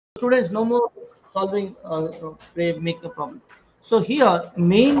Students, no more solving make a problem. So here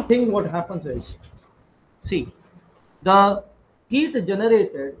main thing what happens is, see, the heat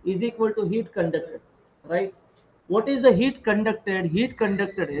generated is equal to heat conducted, right? What is the heat conducted? Heat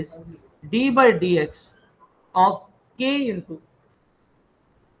conducted is d by dx of k into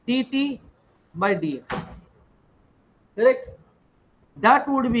dt by dx, correct? That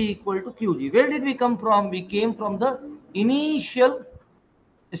would be equal to qg. Where did we come from? We came from the initial,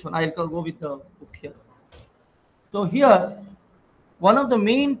 this one I'll go with the book here. So here one of the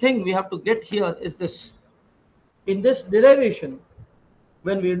main thing we have to get here is this. In this derivation,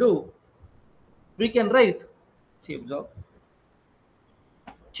 when we do, we can write, see, observe,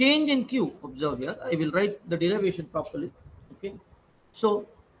 change in q. Observe here, I will write the derivation properly. Okay, so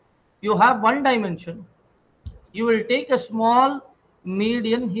you have one dimension, you will take a small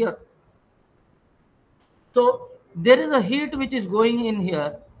median here. So there is a heat which is going in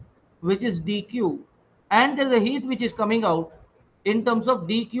here, which is dq, and there is a heat which is coming out in terms of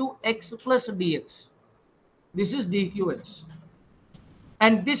dqx plus dx. This is dqx,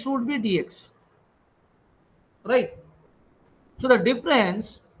 and this would be dx, right? So the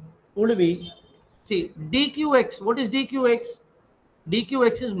difference would be, see, dqx. What is dqx?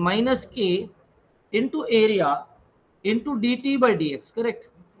 Dqx is minus k into area into dt by dx, correct?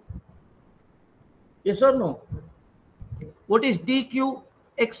 Yes or no? What is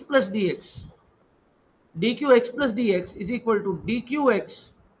dqx plus dx? Dqx plus dx is equal to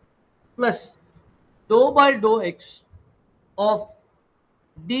dqx plus dou by dou x of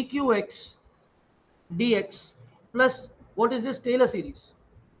dqx dx plus, what is this, Taylor series,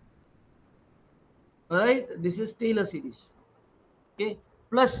 right? This is Taylor series, okay,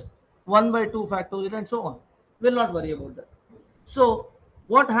 plus 1 by 2 factorial and so on. We'll not worry about that. So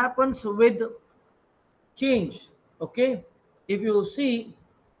what happens with change? Okay, if you see,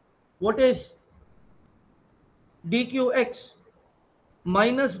 what is dqx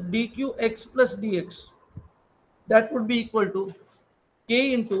minus dqx plus dx, that would be equal to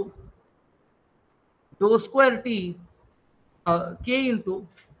k into dou square t, k into,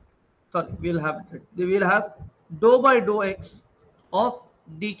 sorry, we'll have dou by dou x of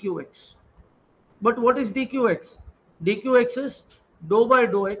dqx. But what is dqx? Dqx is dou by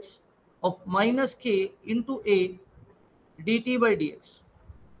dou x of minus k into a dt by dx.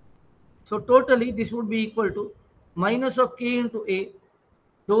 So totally this would be equal to minus of k into a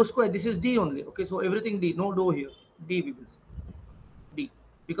dou square. This is d only. Okay, so everything d, no dou here. D we will say. D,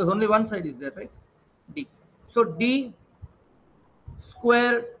 because only one side is there, right? D. So d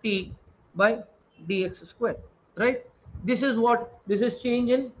square t by dx square, right? This is what, this is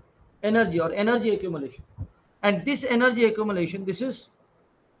change in energy or energy accumulation. And this energy accumulation, this is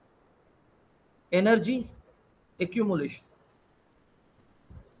energy accumulation.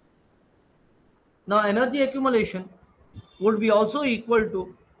 Now energy accumulation would be also equal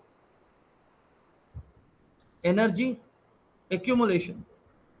to energy accumulation.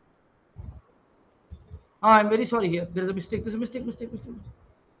 I'm very sorry, here there is a mistake, there's a mistake.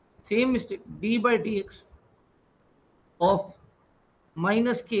 Same mistake, d by dx of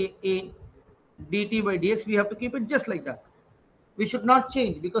minus ka dt by dx, we have to keep it just like that. We should not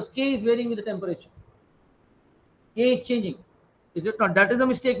change because k is varying with the temperature. K is changing, is it not? That is a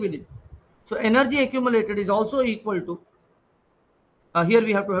mistake we did. So energy accumulated is also equal to, here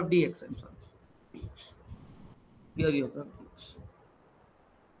we have to have dx, I'm sorry, dx. Here you have dx.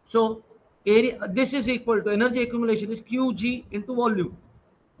 So area, this is equal to, energy accumulation is qg into volume.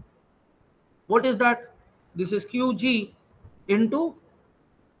 What is that? This is qg into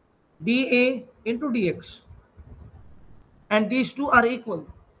dA into dx, and these two are equal,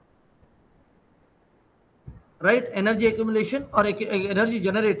 right? Energy accumulation or energy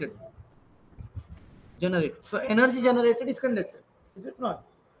generated. So energy generated is conducted, is it not?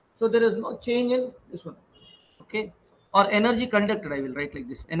 So there is no change in this one, okay? Or energy conducted, I will write like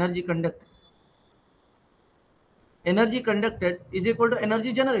this: energy conducted. Energy conducted is equal to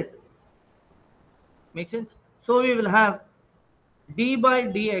energy generated. Make sense? So we will have d by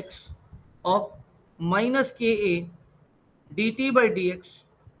dx of minus ka dt by dx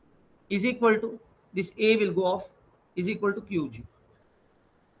is equal to, this a will go off, is equal to qg.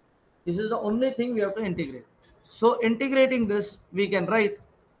 This is the only thing we have to integrate. So integrating this, we can write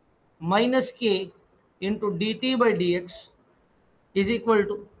minus k into dt by dx is equal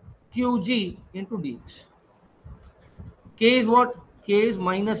to qg into dx. K is what? K is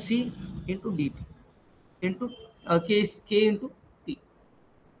minus c into dt into k is k into t.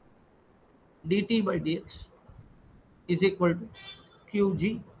 Dt by dx is equal to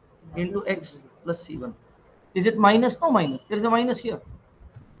qg into x plus c1. Is it minus? No minus. There is a minus here.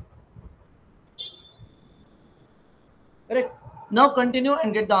 Correct. Now continue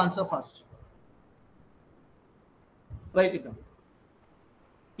and get the answer first. Write it down.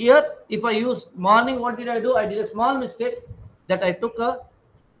 Here, if I use morning, what did I do? I did a small mistake that I took a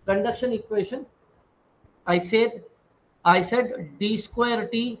conduction equation. I said d square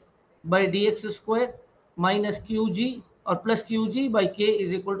t by dx square minus qg or plus qg by k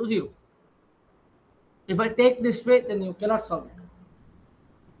is equal to 0. If I take this way, then you cannot solve it.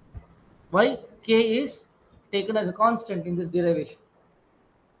 Why? K is taken as a constant in this derivation.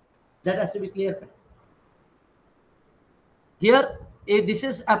 That has to be clear cut. Here, this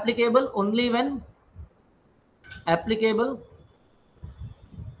is applicable only when applicable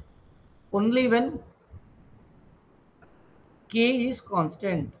only when k is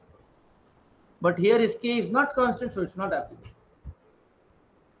constant. But here is k is not constant, so it's not applicable.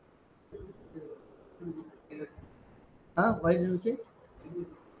 Huh? Why did you change?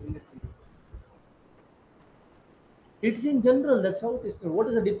 It's in general. That's how it is. What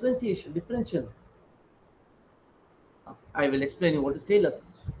is the differentiation? Differential. I will explain you what is Taylor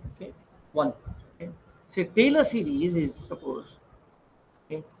series. Okay, one. Okay, say Taylor series is suppose.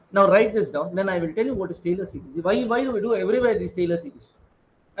 Okay, now write this down. Then I will tell you what is Taylor series. Why do we do everywhere these Taylor series?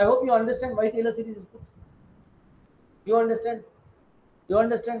 I hope you understand why Taylor series is put. You understand? You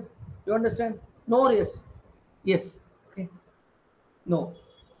understand? You understand? No or yes? Yes. Okay. No.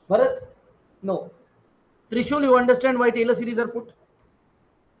 Bharat? No. Trishul, you understand why Taylor series are put?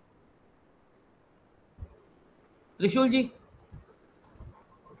 Trishul ji?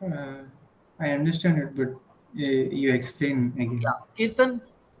 Uh, I understand it, but you explain again. Yeah. Kirtan?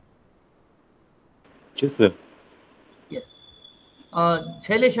 Yes, sir. Yes.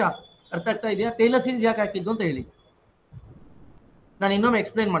 Shailesha ಅರ್ಥ ಆಗ್ತಾ ಇದೆಯಾ? Taylor series ಯಾಕೆ ಹಾಕಿದ್ದು ಅಂತ ಹೇಳಿ. ನಾನು ಇನ್ನೊಮ್ಮೆ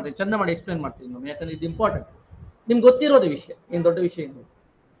explain ಮಾಡ್ತೀನಿ, ಚಂದ ಮಾಡಿ ಎಕ್ಸ್ಪ್ಲೈನ್ ಮಾಡ್ತೀನಿ ಇನ್ನೊಮ್ಮೆ, ಯಾಕಂದ್ರೆ ಇದು ಇಂಪಾರ್ಟೆಂಟ್. ನಿಮ್ಗೆ ಗೊತ್ತಿರೋದು ವಿಷಯ, ಏನು ದೊಡ್ಡ ವಿಷಯ ಇಲ್ಲ.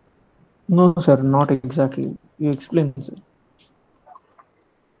 No, sir, not exactly. You explain, sir.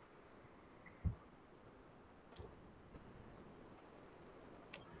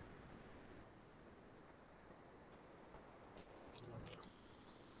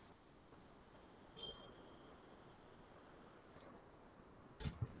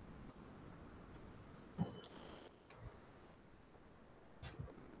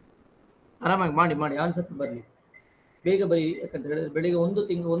 ಆರಾಮಾಗಿ ಮಾಡಿ ಮಾಡಿ ಆನ್ಸರ್ ಬರಲಿ, ಬೇಗ ಬರೀ. ಯಾಕಂತ ಹೇಳಿದ್ರೆ ಬೆಳಿಗ್ಗೆ ಒಂದು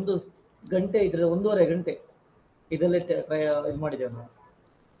ಗಂಟೆ ಇದ್ರೆ 1.5 ಗಂಟೆ ಇದರಲ್ಲೇ ಇದು ಮಾಡಿದ್ದೇವೆ ನಾವು.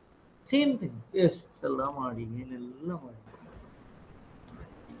 ಸೇಮ್ ಥಿಂಗ್ ಎಷ್ಟೆಲ್ಲ ಮಾಡಿ ಏನೆಲ್ಲ ಮಾಡಿ,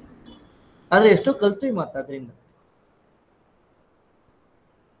 ಆದ್ರೆ ಎಷ್ಟೋ ಕಲ್ತ್ವಿ ಮಾತ್ರ ಅದರಿಂದ.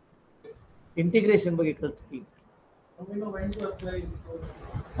 ಇಂಟಿಗ್ರೇಷನ್ ಬಗ್ಗೆ ಕಲ್ತ್ವಿ.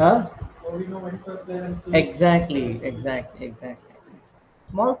 Exactly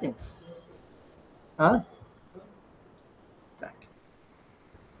small things.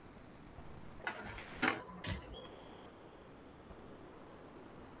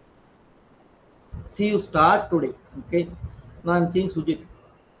 See, you start today, okay? Now I'm seeing Sujit.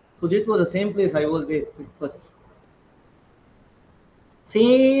 Sujit was the same place I was there first.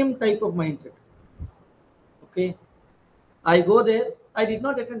 Same type of mindset. Okay, I go there. I did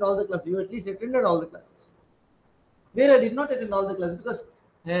not attend all the classes. You at least attended all the classes. There I did not attend all the classes because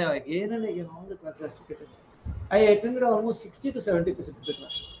hey, again and again all the classes to attend. I attended almost 60 to 70% of the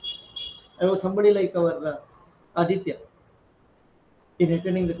classes. I was somebody like our Aditya in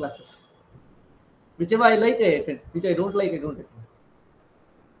attending the classes. Whichever I like, I attend. Which I don't like, I don't attend.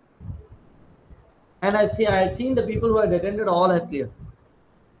 And I had seen the people who had attended all had cleared.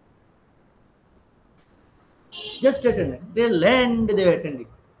 Just attended. They learned, they were attending.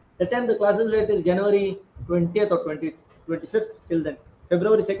 That time the classes were till January 20th or 25th, till then.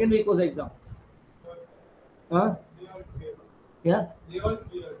 February 2nd week was the exam. Huh? Yeah? They all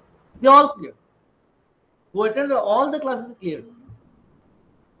cleared. They all cleared. Who attended all the classes cleared.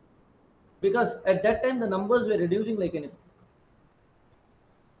 Because at that time the numbers were reducing like anything.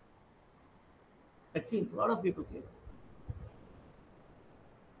 I'd seen a lot of people clear.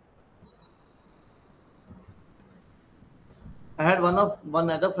 I had one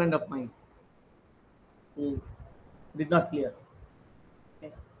other friend of mine who did not clear.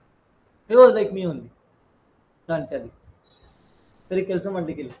 Okay. He was like me only. Kanchali. ಸರಿ ಕೆಲಸ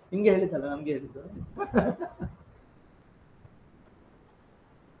ಮಾಡ್ಲಿಕ್ಕಿಲ್ಲ, ಹಿಂಗೆ ಹೇಳಿದ್ದಲ್ಲ ನಮ್ಗೆ ಹೇಳಿದ್ದು.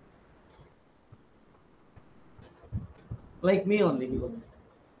 Like me only he was.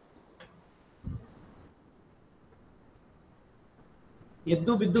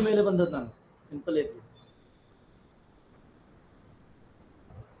 ಎದ್ದು ಬಿದ್ದು ಮೇಲೆ ಬಂದದ್ದು ನಾನು, ಸಿಂಪಲ್ ಎದ್ದು.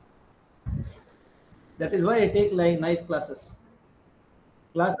 That is why I take like nice classes.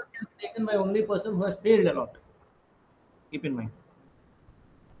 Classes can be taken by only person who has failed a lot. Keep in mind.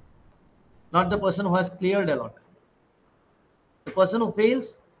 Not the person who has cleared a lot. The person who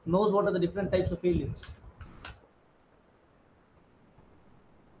fails knows what are the different types of failures.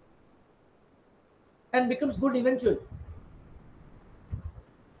 And becomes good eventually.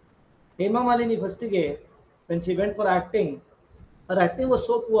 Hema Malini first when she went for acting, her acting was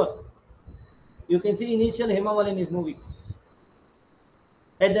so poor. You can see initial Hema Malini's movie.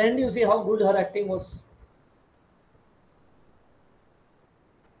 At the end, you see how good her acting was.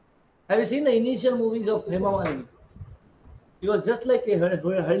 Have you seen the initial movies of Hema Malini? She was just like a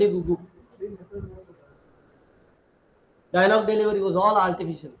hurly goo. Dialogue delivery was all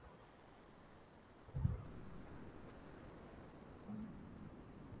artificial.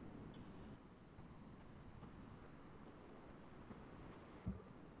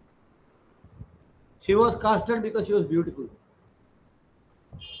 She was casted because she was beautiful.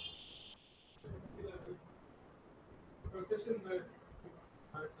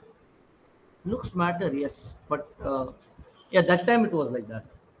 Looks matter, yes, but yeah, that time it was like that.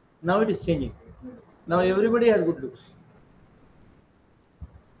 Now it is changing. Now everybody has good looks.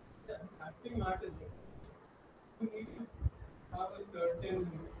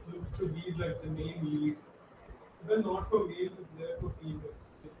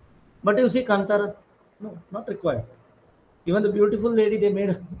 But you see, Kantara, no, not required. Even the beautiful lady they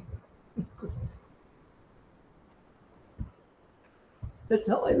made. That's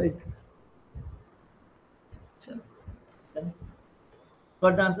how I like.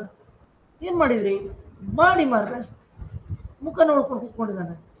 Got the answer? ಏನ್ ಮಾಡಿದ್ರಿ ಮಾಡಿ ಮಾರ್ರೆ ಮುಖ ನೋಡ್ಕೊಂಡು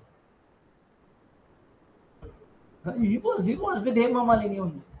ಕೂತ್ಕೊಂಡಿದ್ದಾನೆ he was with Hema Malini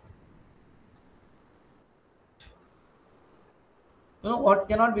only. You know what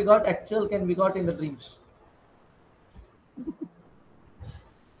cannot be got actual can be got in the dreams.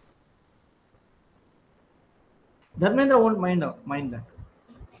 Dharmendra won't mind that.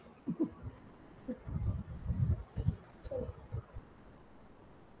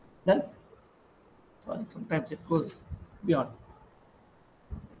 Then sorry, sometimes it goes beyond.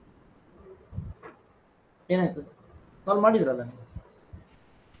 ಏನಾಯ್ತು solve ಮಾಡಿದ್ರಲ್ಲ ನೀವು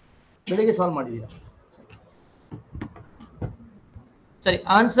ಬೆಳಿಗ್ಗೆ ಸಾಲ್ವ್ ಮಾಡಿದ್ದೀರಾ ಸರಿ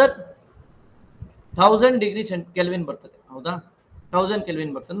answer 1000 degree kelvin ಬರ್ತದೆ ಹೌದಾ 1000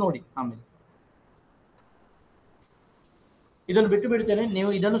 kelvin ಬರ್ತದೆ ನೋಡಿ ಆಮೇಲೆ ಇದನ್ನು ಬಿಟ್ಟು ಬಿಡ್ತೇನೆ ನೀವು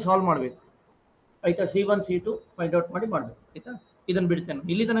ಇದನ್ನು ಸಾಲ್ವ್ ಮಾಡಬೇಕು ಆಯ್ತಾ C1 C2 ಫೈಂಡ್ ಔಟ್ ಮಾಡಿ ಮಾಡಬೇಕು ಆಯ್ತಾ ಇದನ್ನು ಬಿಡ್ತೇನೆ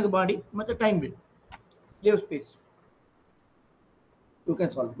ಇಲ್ಲಿ ತನಕ ಮಾಡಿ ಮತ್ತೆ ಟೈಮ್ ಬಿಡಿ live space you can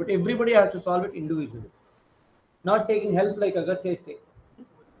solve but everybody has to solve it individually not taking help like Agar says take.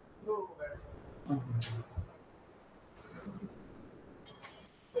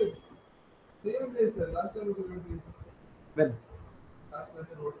 Same place, sir. Last time also went with Well, last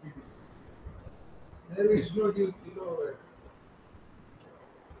method what we did. There we should not use kilowatt.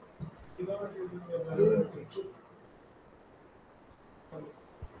 Kilowatt is same thing.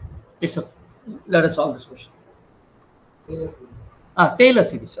 it's a let us solve this question. Yes, Taylor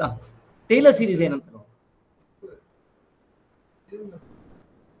series Taylor series ಏನಂತ ನೋಡಿ sir. Same method.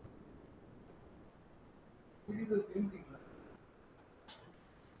 We did the same thing.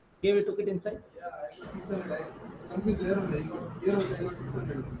 here we took it inside Yeah, I got 600. I confused there only. Here also I got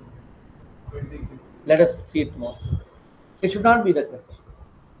 600. But they give. let us see it more it should not be that way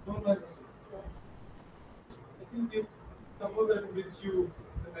No, no, I think if suppose that which you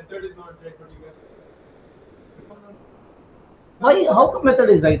the method is not right, but you get. why how come method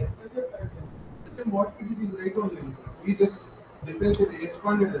is right Then what we did is right only, sir. We just differentiated,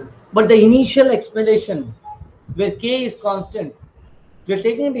 expanded it. but the initial explanation where k is constant we are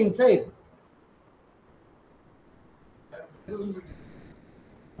taking it inside That was we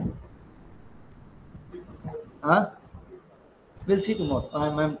did. huh we'll see tomorrow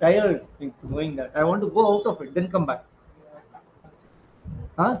I'm tired doing that I want to go out of it then come back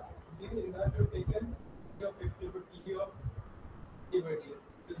huh In that you've taken T of x equal to T of d by dx.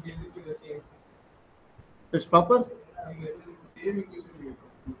 It's basically the same. it's proper Same equation we get.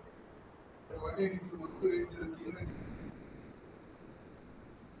 So what I did is 1280 kilometer.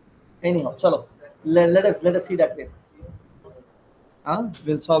 anyhow chalo let us see that later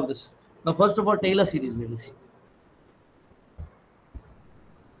we'll solve this now first of all Taylor series we will see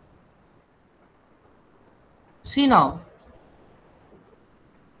see now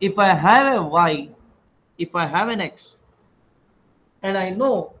if I have a y if I have an x and I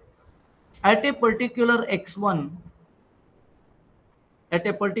know at a particular x1 at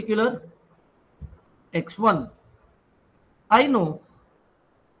a particular x1 I know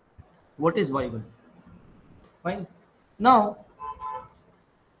what is y1 fine now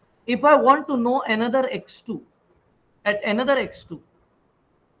if I want to know another x2 at another x2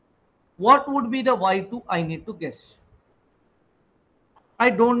 what would be the y2 I need to guess I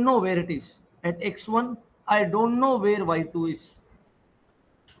don't know where it is. At x1, I don't know where y2 is.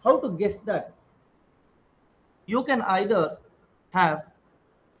 How to guess that? You can either have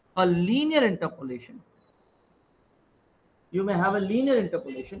a linear interpolation. You may have a linear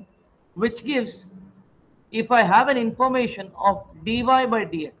interpolation, which gives, if I have an information of dy by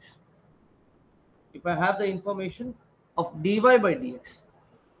dx, if I have the information of dy by dx,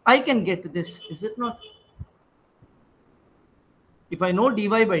 I can get this, is it not? If I know dy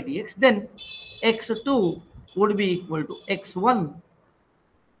by dx, then x2 would be equal to x1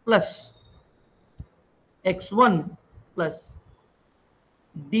 plus x1 plus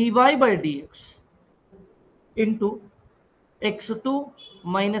dy by dx into x2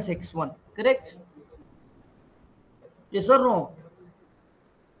 minus x1. Correct? Yes or no?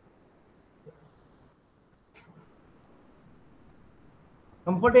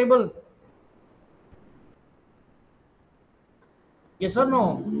 Comfortable? Yes or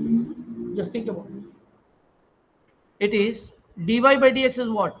no? Just think about it. It is dy by dx is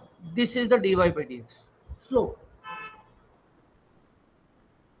what? This is the dy by dx. Slope.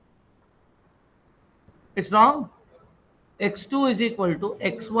 It's wrong. X2 is equal to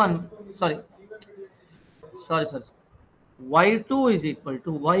x1. Sorry. Y2 is equal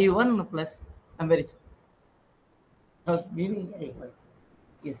to y1 plus. I'm very sorry. Meaning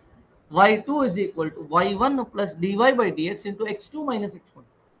yes. Y2 is equal to y1 plus dy by dx into x2 minus x1.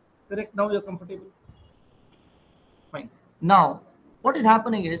 Correct? Now you're comfortable. Fine. Now, what is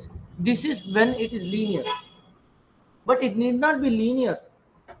happening is this is when it is linear, but it need not be linear.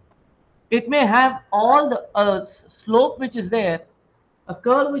 It may have all the slope which is there, a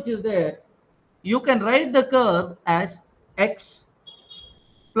curve which is there. You can write the curve as x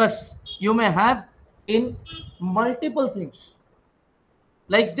plus. You may have in multiple things.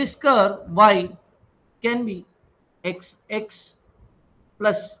 Like this curve y can be x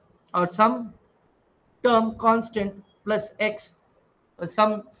plus or some term constant plus x,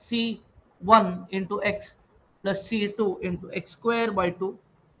 some c1 into x plus c2 into x square by 2,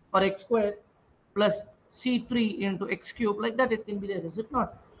 or x square plus c3 into x cube. Like that it can be there, is it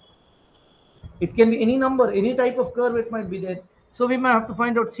not? It can be any number, any type of curve it might be there. So we might have to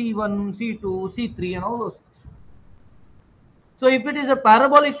find out c1, c2, c3 and all those things. So if it is a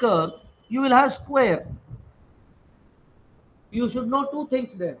parabolic curve, you will have square. You should know two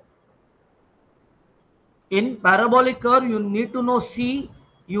things there. In parabolic curve, you need to know C,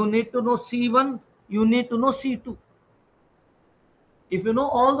 you need to know C1, you need to know C2. If you know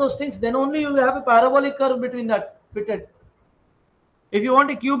all those things, then only you will have a parabolic curve between that fitted. If you want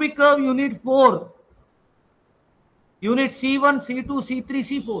a cubic curve, you need 4. You need C1, C2, C3,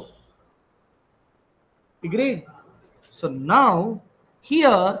 C4. Agreed? So now,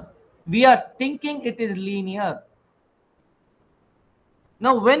 here, we are thinking it is linear.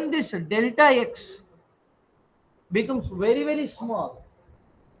 Now, when this delta x becomes very, very small,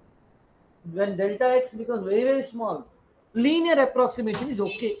 when delta x becomes very, very small, linear approximation is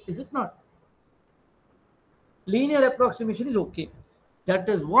okay, is it not? Linear approximation is okay. That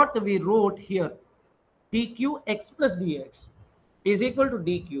is what we wrote here. dq x plus dx is equal to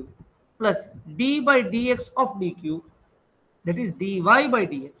dq plus d by dx of dq, that is dy by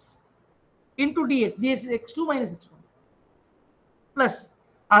dx into dx. Dx is x2 minus x1 plus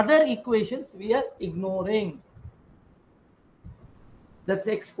other equations we are ignoring. That's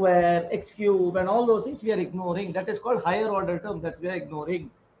x square, x cube and all those things we are ignoring. That is called higher order term that we are ignoring.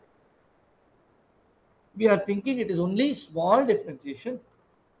 We are thinking it is only small differentiation,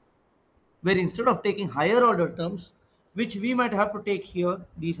 where instead of taking higher order terms, which we might have to take here,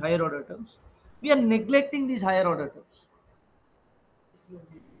 these higher order terms, we are neglecting these higher order terms.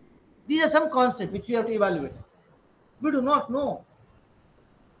 These are some constant which we have to evaluate. We do not know.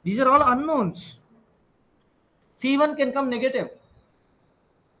 These are all unknowns. C1 can come negative.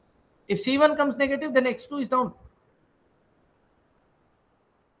 If C1 comes negative, then X2 is down.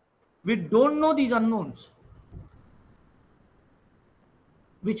 We don't know these unknowns,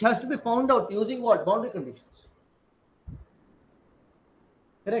 which has to be found out using what? Boundary conditions.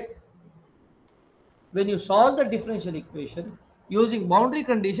 Correct? When you solve the differential equation using boundary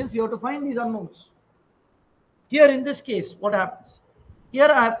conditions, you have to find these unknowns. Here in this case, what happens? Here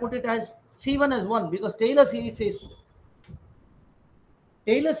I have put it as C1 as 1 because Taylor series says so.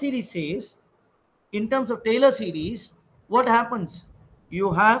 Taylor series says, in terms of Taylor series, what happens?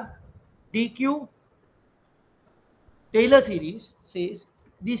 You have dq. Taylor series says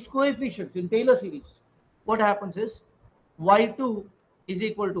these coefficients in Taylor series. What happens is y2 is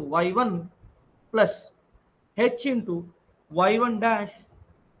equal to y1 plus h into y1 dash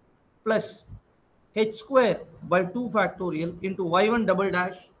plus h square by 2 factorial into y1 double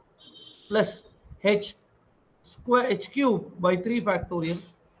dash plus h square h cube by 3 factorial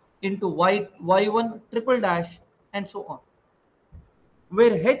into y1 triple dash and so on,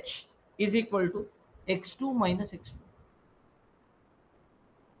 where h is equal to x2 minus x2.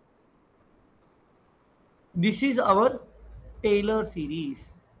 This is our Taylor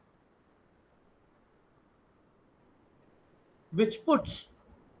series, which puts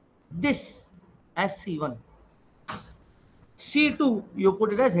this as C1. C2, you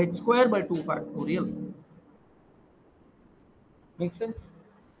put it as h square by 2 factorial. Make sense?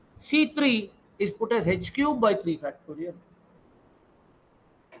 C3 is put as h cube by 3 factorial.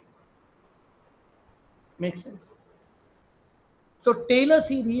 Makes sense? So Taylor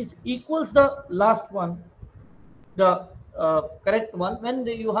series equals the last one, the correct one, when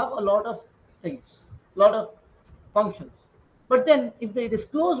you have a lot of things, lot of functions. But then if it is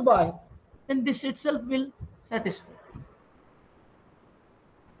close by, then this itself will satisfy.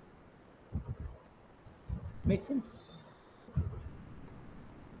 Make sense?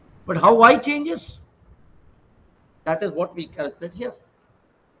 But how y changes, that is what we calculate here.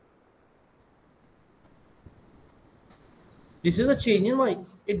 This is a change in y.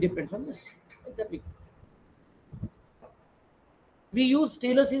 It depends on this. Like that we use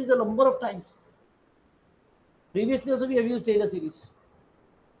Taylor series a number of times. Previously also we have used Taylor series.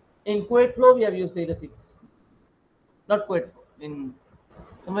 In Quate flow we have used Taylor series. Not Quate flow. In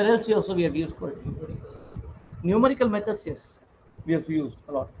somewhere else we also we have used Quate flow. Numerical methods, yes, we have used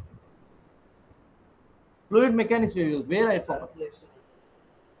a lot. Fluid mechanics we have used. Where I forgot.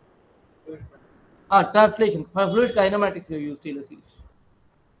 Translation. For fluid kinematics we have used Taylor series.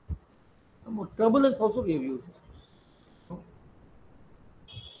 Some more turbulence also we have used.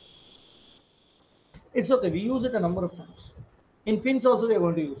 It's okay. We use it a number of times. In fins also we are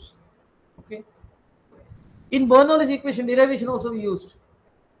going to use. Okay. In Bernoulli's equation derivation also we used.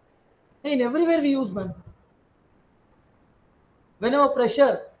 In everywhere we use, man. Whenever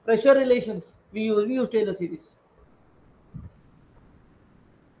pressure relations, we use Taylor series.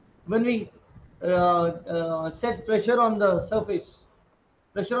 When we set pressure on the surface,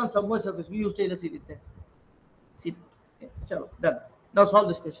 pressure on submerged surface, we use Taylor series there. See, okay, chalo, done. Now solve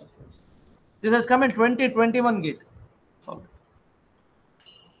this question. This has come in 2021 gate. Solve it.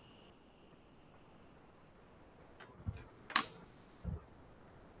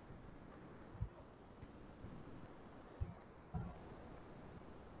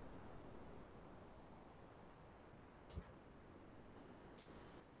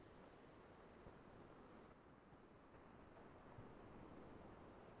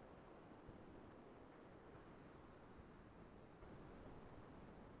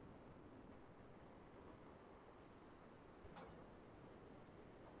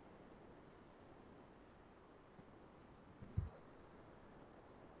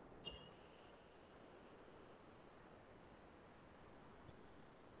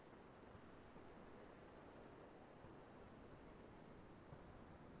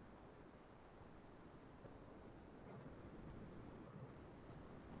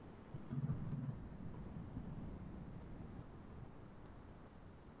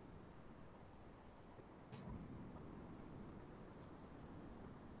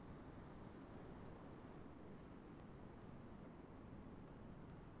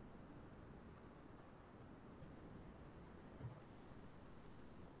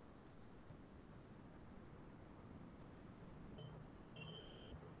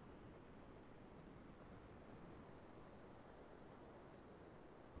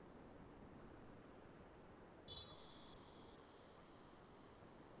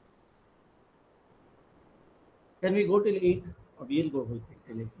 Can we go till 8? Or we'll go till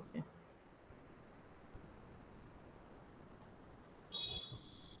 8. Okay.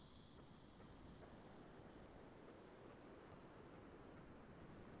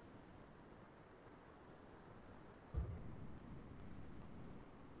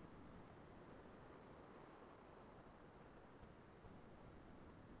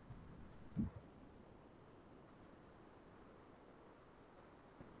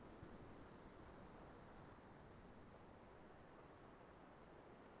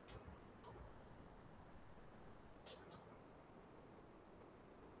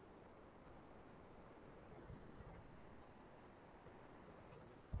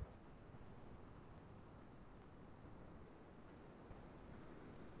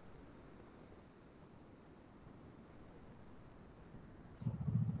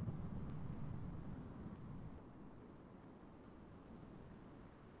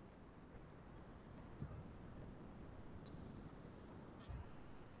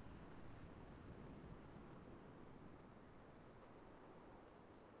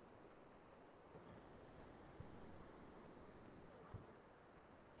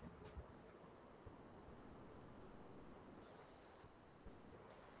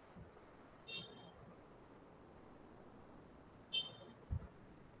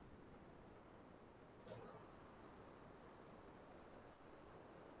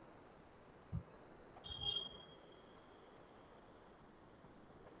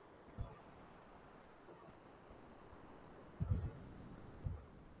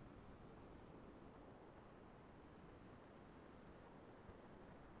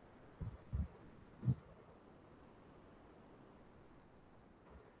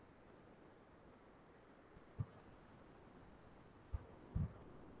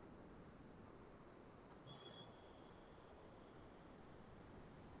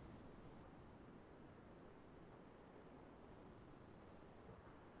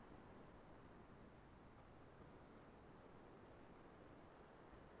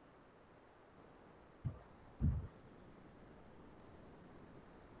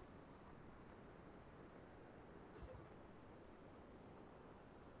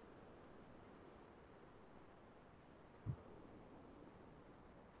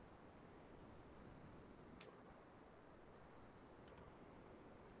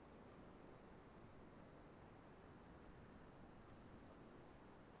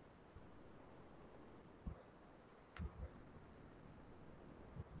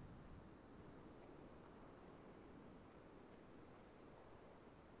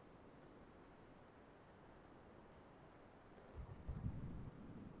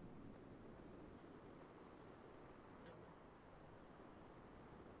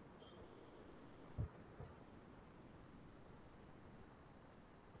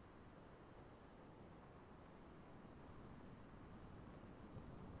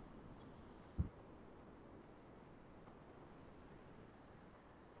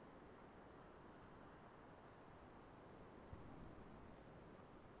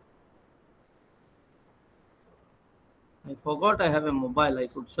 I forgot I have a mobile. I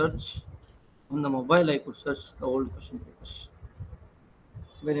could search on the mobile. I could search the old question papers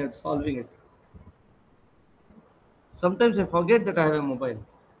when you're solving it. Sometimes I forget that I have a mobile,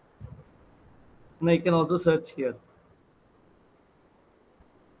 and I can also search here.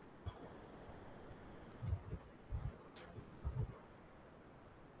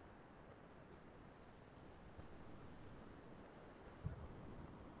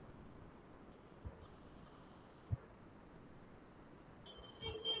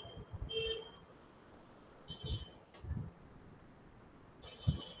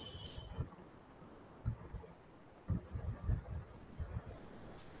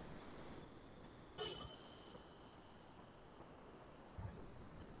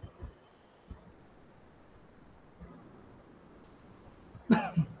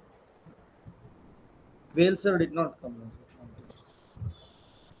 Whale sir did not come.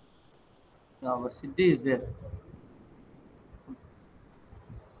 Now our city is there.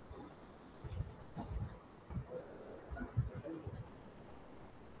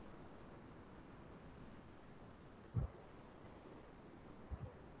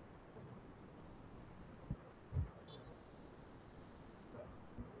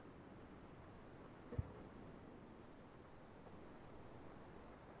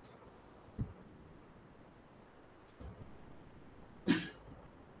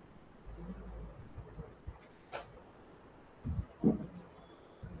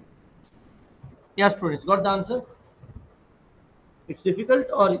 Yeah, students, got the answer? It's difficult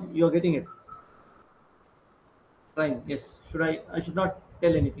or you're getting it? Trying, yes. Should I should not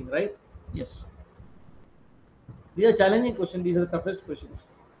tell anything, right? Yes. These are challenging questions. These are the toughest questions.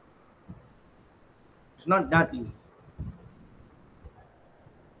 It's not that easy.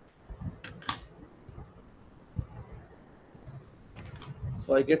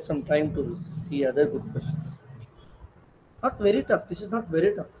 So I get some time to see other good questions. Not very tough. This is not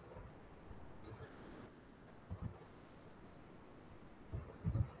very tough.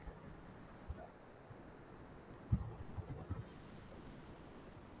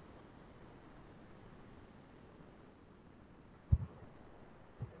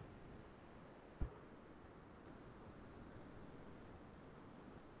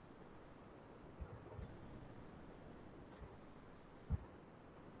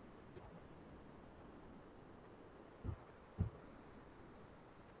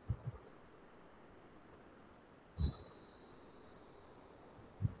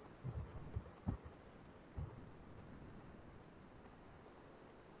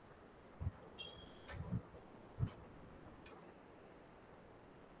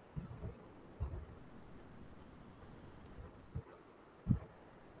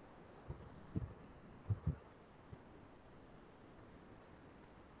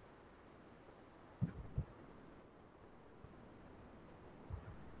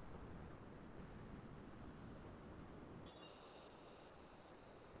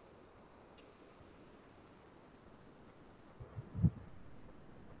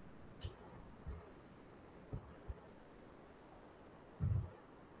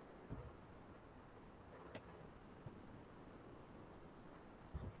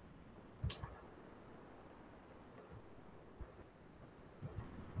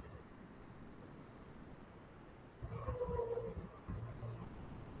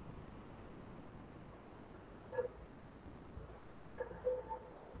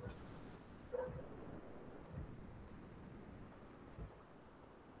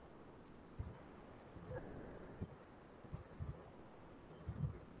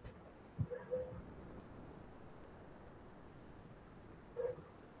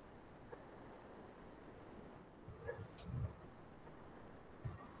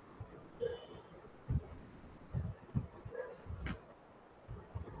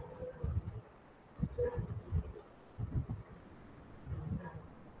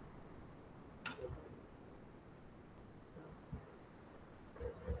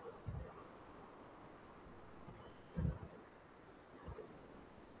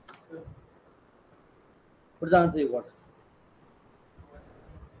 What's the answer you got?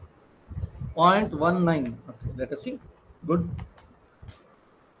 0.19. Okay, let us see. Good.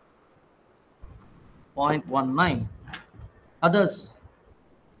 0.19. Others.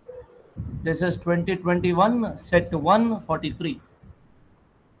 This is 2021 set 143.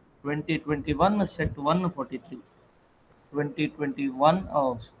 2021 set 143. 2021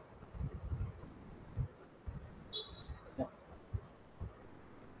 of yeah,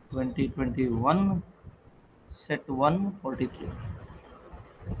 2021 set 143.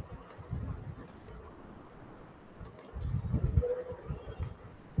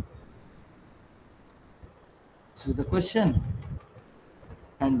 This is the question.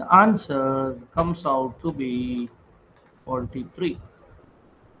 And the answer comes out to be 43.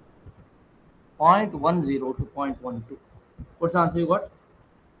 0.10 to 0.12. What's the answer you got?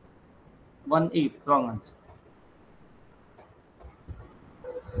 18. Wrong answer.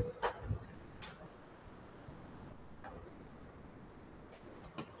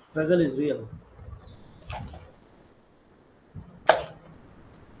 Struggle is real.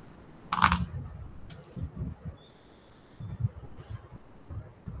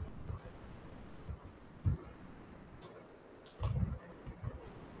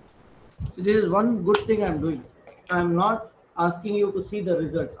 So this is one good thing I'm doing. I'm not asking you to see the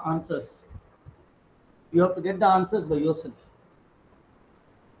results, answers. You have to get the answers by yourself.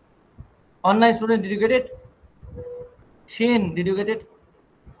 Online student, did you get it? Shane, did you get it?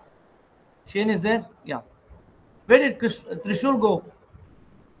 Shane is there? Yeah. Where did Trishul go?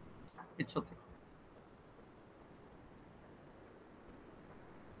 It's okay.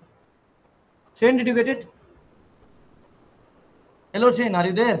 Shane, did you get it? Hello, Shane, are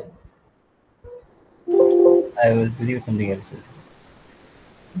you there? I was busy with something else, sir.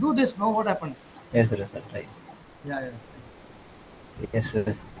 Do this, no? What happened? Yes, sir, sir. Right. Yeah, yeah. Yes,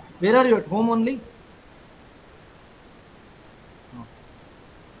 sir. Where are you? At home only? No.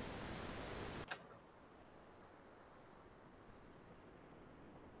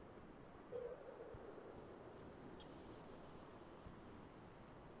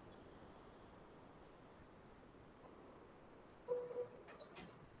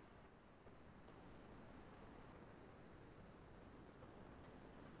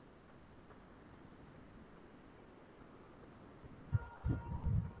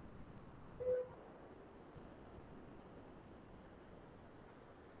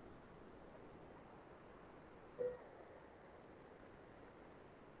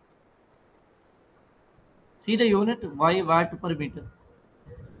 See the unit, y watt per meter.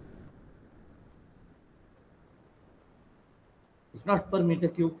 It's not per meter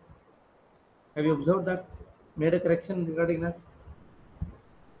cube. Have you observed that? Made a correction regarding that?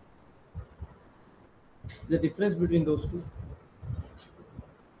 The difference between those two.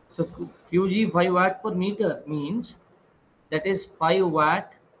 So Qg 5 watt per meter means that is 5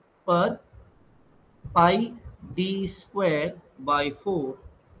 watt per pi d square by 4,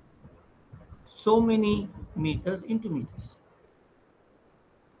 so many meters into meters.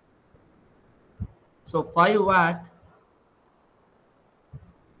 So 5 watt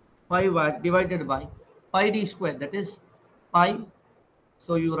divided by pi d square, that is pi.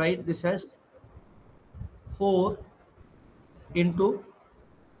 So you write this as 4 into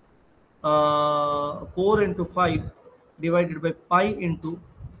 4 into 5 divided by pi into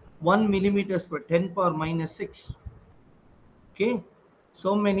 1 millimeter square, 10 power minus 6. Okay,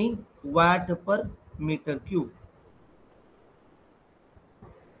 so many watt per meter cube.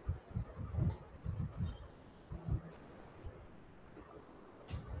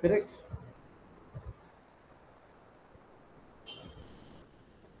 Correct.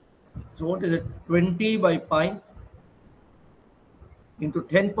 So what is it? 20 by pi into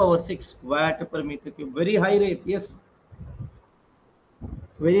 10 power 6 watt per meter cube. Very high rate. Yes.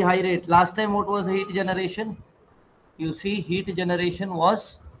 Very high rate. Last time what was the heat generation? You see heat generation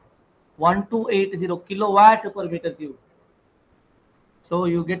was 1280 kilowatt per meter cube. So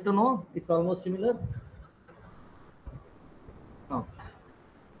you get to know it's almost similar. No.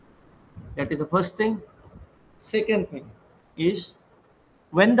 That is the first thing. Second thing is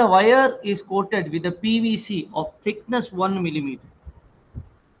when the wire is coated with a PVC of thickness 1 millimeter.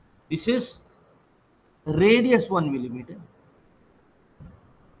 This is radius 1 millimeter,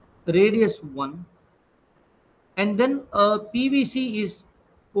 radius 1, and then a PVC is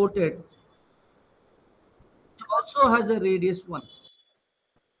coated. It also has a radius 1,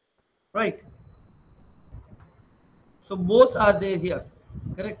 right? So both are there here,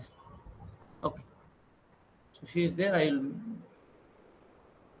 correct? Okay. So she is there.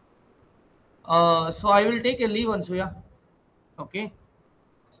 So I will take a leave, Ansuya. Okay.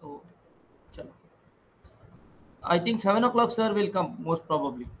 So, chalo. I think 7 o'clock, sir will come most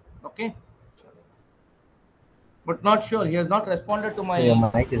probably. Okay. But not sure. He has not responded to So your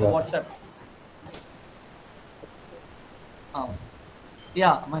my mic is off. WhatsApp. Oh,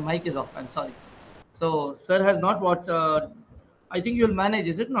 yeah, my mic is off. I'm sorry. So, sir has not watched. I think you'll manage,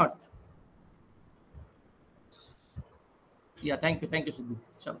 is it not? Yeah, thank you, Sidhu.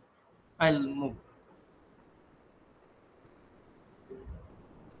 Chalo. I'll move.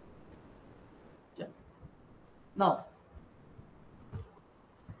 Yeah. Now,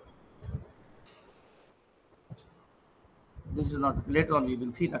 this is not later on. We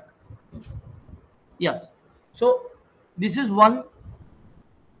will see that. Yes. So this is one,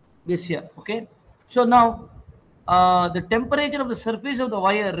 this here, okay. So now the temperature of the surface of the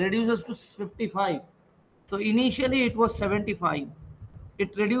wire reduces to 55. So initially it was 75,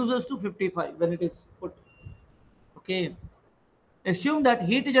 it reduces to 55 when it is put, okay. Assume that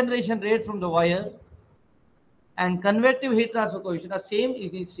heat generation rate from the wire and convective heat transfer coefficient are same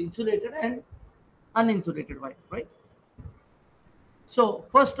is insulated and uninsulated wire, right? So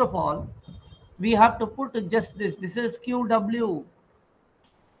first of all, we have to put just this. This is QW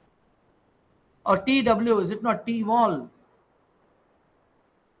or TW, is it not? T wall.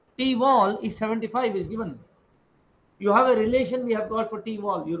 T wall is 75 is given. You have a relation we have got for T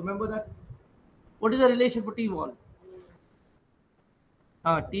wall. You remember that? What is the relation for T wall?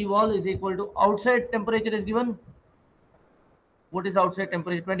 T wall is equal to outside temperature is given. What is outside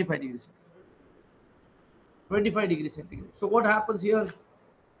temperature? 25 degrees. 25 degrees centigrade. So what happens here?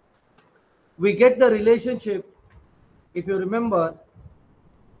 We get the relationship, if you remember,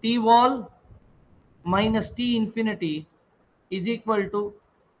 T wall minus T infinity is equal to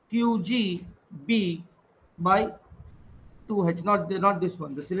QGB by 2H, not this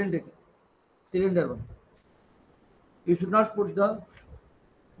one, the cylinder one. You should not put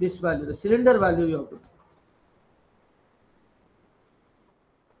this value, the cylinder value you have to.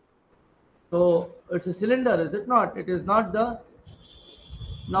 So it's a cylinder, is it not? It is not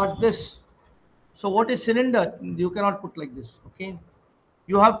this. So what is cylinder? You cannot put like this, okay?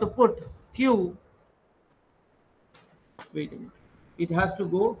 You have to put Q. Wait a minute. It has to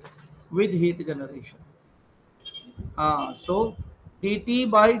go with heat generation. So dt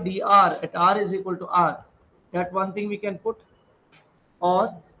by dr at r is equal to r. That one thing we can put,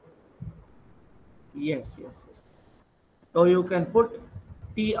 or yes. So you can put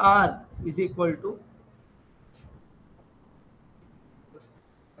tr is equal to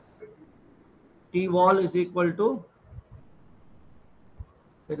t wall is equal to,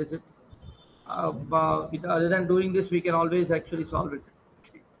 where is it? Other than doing this, we can always actually solve it,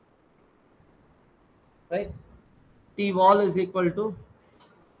 right? T wall is equal to,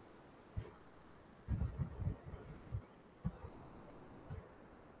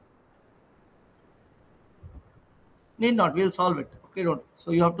 need not, we'll solve it, okay, don't.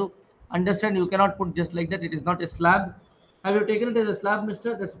 So you have to understand, you cannot put just like that, it is not a slab. Have you taken it as a slab,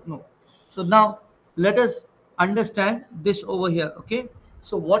 mister? That's no. So now let us understand this over here, okay.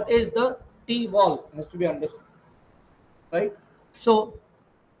 So what is the T wall has to be understood, right? So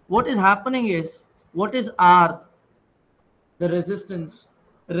what is happening is, what is R? The resistance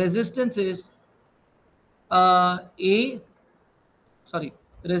is a sorry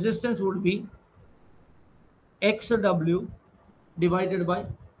resistance would be xw divided by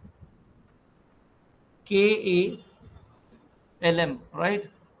ka lm, right?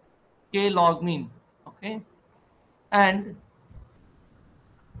 K log mean, okay. And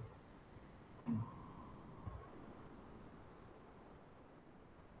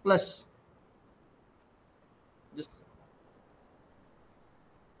plus, just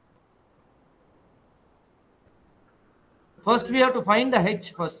first we have to find the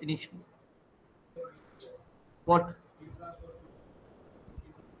h first initially. What?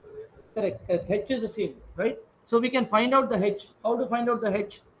 Correct. H is the same, right? So we can find out the h. How to find out the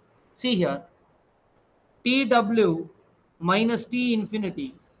h? See here, tw minus t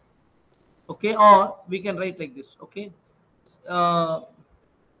infinity, okay, or we can write like this, okay. uh,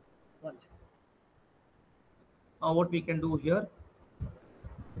 One second. What we can do here,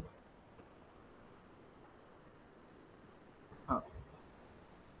 uh,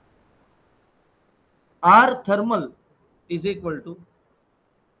 R thermal is equal to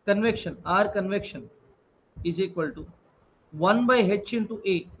convection, R convection is equal to 1 by h into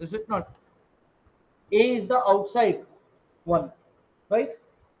A, is it not? A is the outside one, right?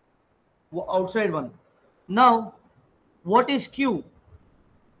 Outside one. Now, what is Q?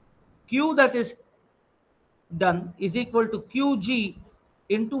 Q that is done is equal to QG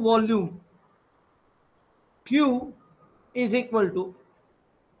into volume. Q is equal to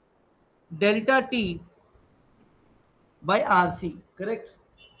delta T by RC, correct?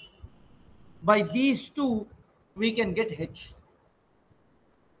 By these two, we can get H.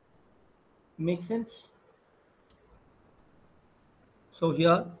 Make sense? So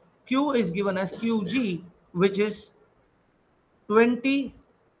here, Q is given as QG, which is 20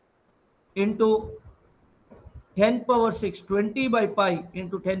 into 10 power 6, 20 by pi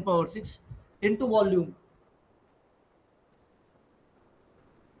into 10 power 6 into volume.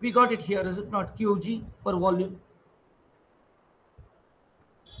 We got it here, is it not? QG per volume.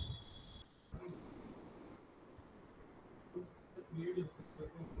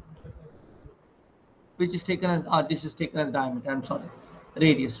 which is taken as this is taken as diameter. I'm sorry,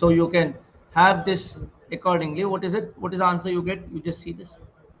 radius. So you can have this accordingly. What is it? What is the answer you get? You just see this.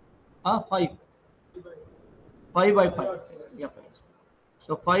 5. 5 by pi. Yeah, pi.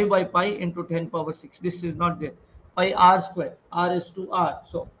 So 5 by pi into 10 power 6. This is not there. Pi r square. R is to r.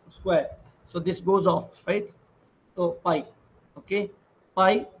 So square. So this goes off, right? So pi. Okay.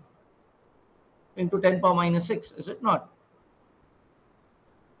 Pi into 10 power minus 6. Is it not?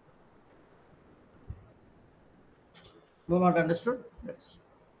 No, not understood? Yes.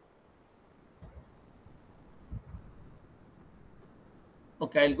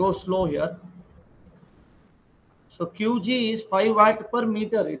 Okay, I'll go slow here. So Qg is 5 watt per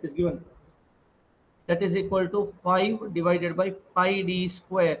meter. It is given. That is equal to 5 divided by pi d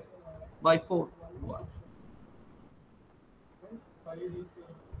square by 4.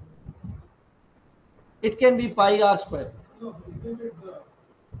 It can be pi r square. No, isn't it the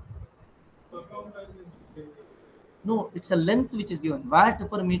circumference in the No, it's a length which is given. Watt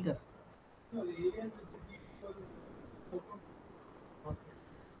per meter. no, the area is equal to circumference.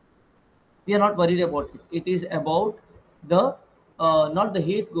 We are not worried about it. It is about the not the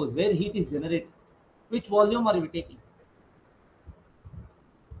heat goes, where heat is generated. Which volume are we taking?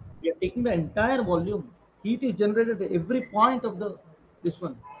 We are taking the entire volume. Heat is generated at every point of the this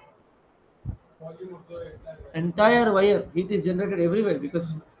one. Volume of the entire Entire wire, heat is generated everywhere because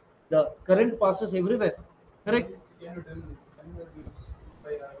the current passes everywhere. Correct? Can you tell me when you use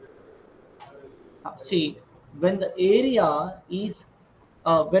by See, when the area is,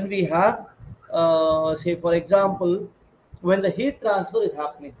 when we have, say for example, when the heat transfer is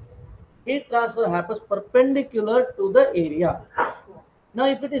happening, heat transfer happens perpendicular to the area. Now,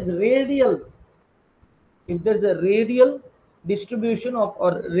 if it is radial, if there is a radial distribution of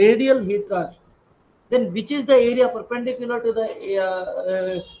or radial heat transfer, then which is the area perpendicular to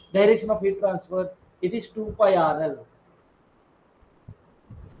the direction of heat transfer? It is 2 pi RL.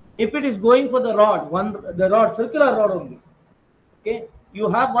 If it is going for the rod, the rod, circular rod only, okay, you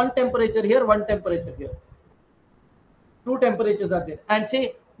have one temperature here, one temperature here. Two temperatures are there. And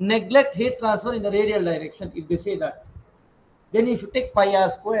say neglect heat transfer in the radial direction, if they say that, then you should take pi r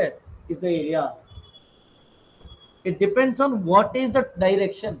square is the area. It depends on what is the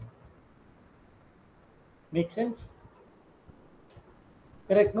direction. Make sense?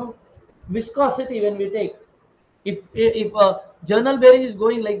 Correct, no? Viscosity when we take, if a journal bearing is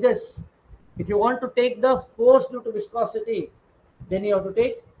going like this, if you want to take the force due to viscosity, then you have to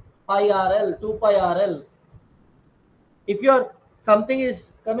take pi RL, 2 pi RL. If your something is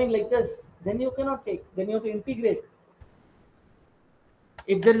coming like this, then you cannot take, then you have to integrate.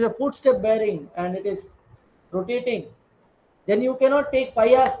 If there is a footstep bearing and it is rotating, then you cannot take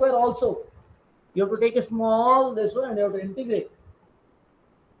pi r square also. You have to take a small this one and you have to integrate.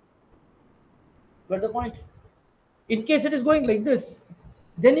 But the point, in case it is going like this,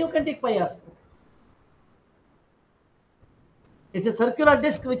 then you can take pi r square. It's a circular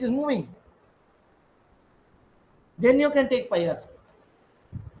disc which is moving. Then you can take pi r square.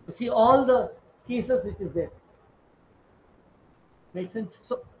 You see all the cases which is there. Make sense?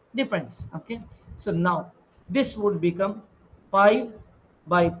 So depends. Okay. So now this would become 5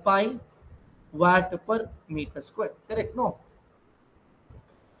 by pi watt per meter square. Correct? No.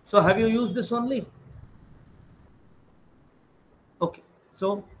 So have you used this only? Okay.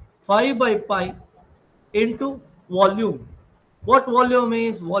 So 5 by pi into volume. What volume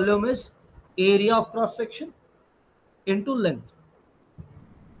is? Volume is area of cross section into length.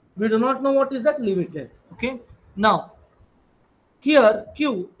 We do not know what is that, leave it there. Okay. Now here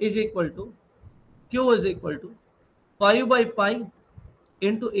Q is equal to 5 by pi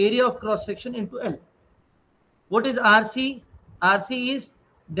into area of cross section into L. What is RC? RC is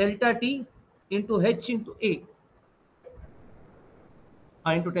delta T into H into A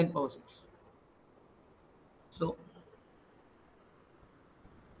into 10 power 6. So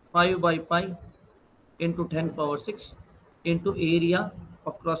 5 by pi into 10 power 6 into area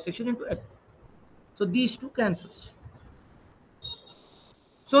of cross section into L. So these two cancels.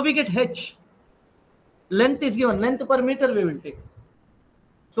 So we get H. Length is given. Length per meter we will take.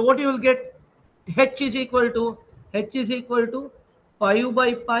 So what you will get? H is equal to 5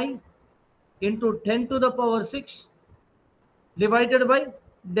 by pi into 10 to the power 6 divided by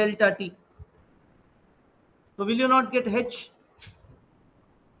delta T. So will you not get H?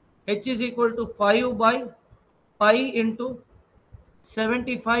 H is equal to 5 by pi into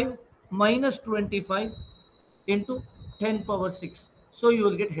 75 minus 25 into 10 power 6. So you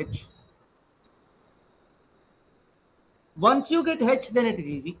will get H. Once you get H, then it is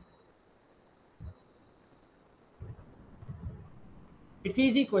easy. It's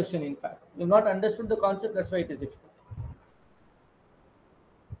easy question in fact. You've not understood the concept, that's why it is difficult.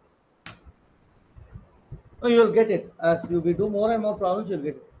 No, you'll get it. As we do more and more problems, you'll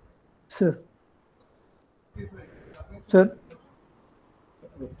get it. Sir. Sir.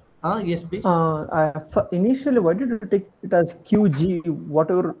 Yes, please. Initially, why did you take it as QG,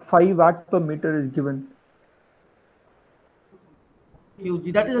 whatever 5 watt per meter is given?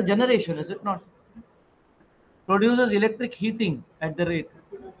 QG, that is a generation, is it not? Produces electric heating at the rate.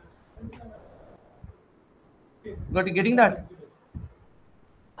 Getting that?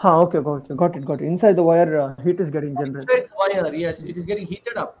 Okay, got it. Inside the wire, heat is getting generated. Inside the wire, yes, it is getting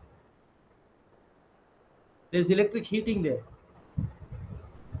heated up. There is electric heating there.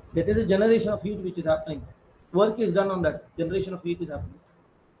 That is a generation of heat which is happening. Work is done on that. Generation of heat is happening.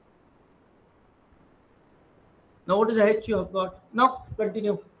 Now what is the H you have got? Now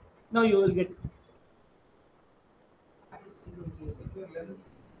continue. Now you will get it.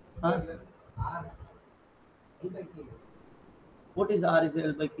 Huh? What is R is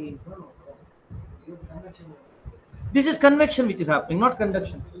L by K? This is convection which is happening, not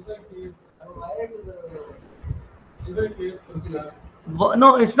conduction.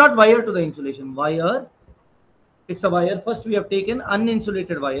 No, it's not wire to the insulation. Wire, it's a wire. First we have taken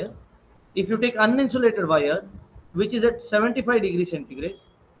uninsulated wire. If you take uninsulated wire, which is at 75 degrees centigrade,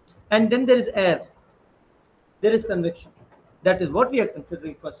 and then there is air, there is convection. That is what we are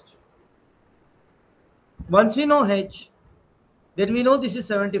considering first. Once we know H, then we know this is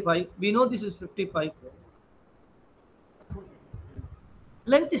 75, we know this is 55.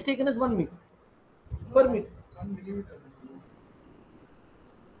 Length is taken as 1 meter per meter.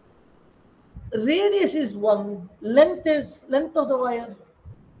 Radius is 1, length is length of the wire.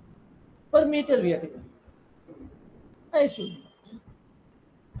 Per meter we are taking. I assume.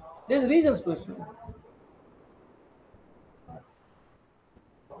 There's reasons to assume.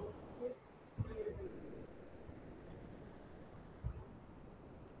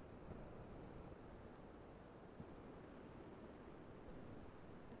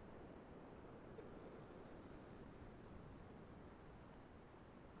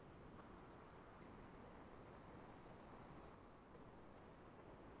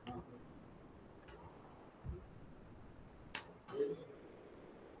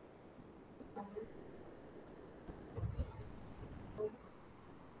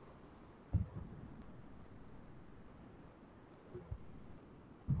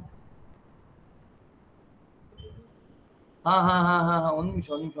 ಒಂದು ನಿಮಿಷ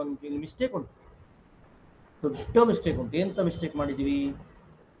ಇಲ್ಲಿ mistake ಉಂಟು, ದೊಡ್ಡ mistake ಉಂಟು. ಎಂತ mistake ಮಾಡಿದ್ದೀವಿ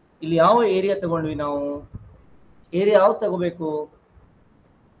ಇಲ್ಲಿ? ಯಾವ ಏರಿಯಾ ತಗೊಂಡ್ವಿ ನಾವು? ಏರಿಯಾ ಯಾವ್ದು ತಗೋಬೇಕು?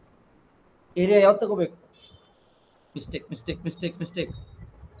 ಮಿಸ್ಟೇಕ್.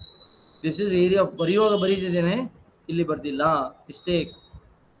 This is area. ಬರೆಯುವಾಗ ಬರೀತಿದ್ದೇನೆ, ಇಲ್ಲಿ ಬರ್ದಿಲ್ಲ. Mistake.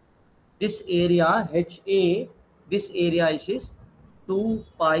 This area HA, this area is 2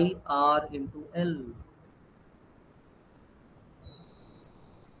 pi r into L.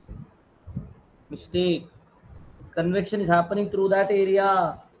 Mistake. Convection is happening through that area.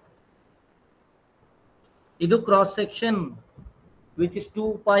 Idu cross section, which is 2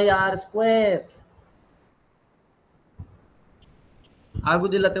 pi r square.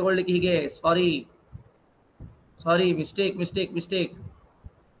 ಆಗುದಿಲ್ಲ ತಗೊಳ್ಳಿಕ್ಕೆ ಹೀಗೆ. ಸಾರಿ, mistake.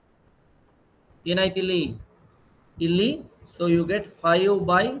 ಏನಾಯ್ತು ಇಲ್ಲಿ? So you get 5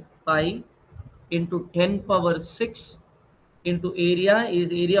 by pi into 10 power 6 into area is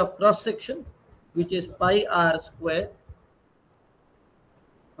area of cross section, which is pi r square.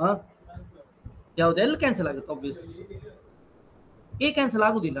 ಯಾವ್ದು L cancel ಆಗುತ್ತೆ obviously. A cancel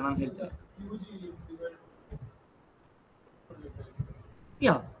ಆಗುದಿಲ್ಲ, ನಾನು ಹೇಳ್ತೇನೆ.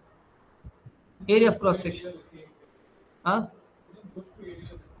 Yeah, area of cross section.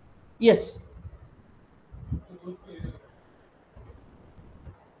 Yes.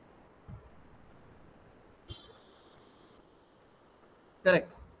 Correct.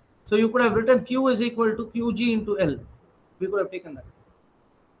 So you could have written Q is equal to QG into L. We could have taken that.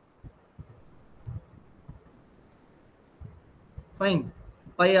 Fine.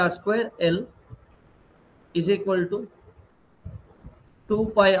 Pi r square L is equal to 2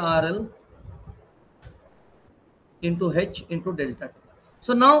 pi RL into H into delta T.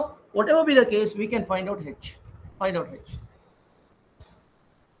 So now, whatever be the case, we can find out H.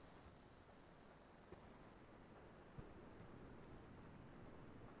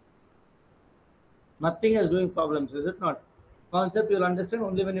 Nothing is doing problems, is it not? Concept you'll understand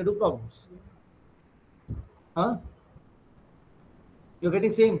only when you do problems. You're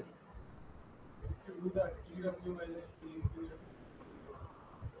getting same? You do that, EW minus T,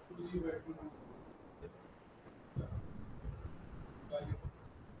 2G by 2.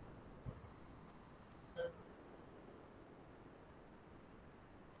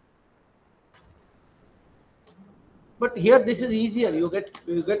 But here this is easier. You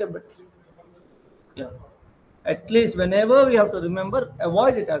get a bit. Yeah. At least whenever we have to remember,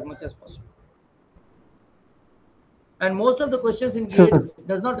 avoid it as much as possible. And most of the questions in So GATE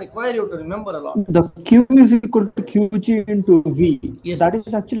does not require you to remember a lot. the Q is equal to QG into V. Yes, That please.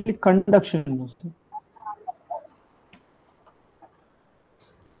 is actually conduction. No, sir.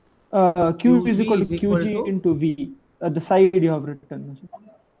 Q is QG equal to is equal QG to into V. The side you have written. No, sir.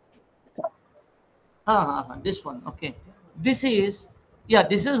 this one. Okay. This is, yeah,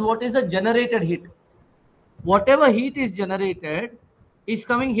 this is what is the generated heat. Whatever heat is generated is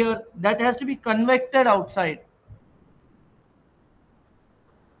coming here. That has to be convected outside.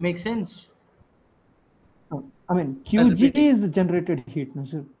 Make sense? I mean, I'll QG repeat it. is the generated heat. No,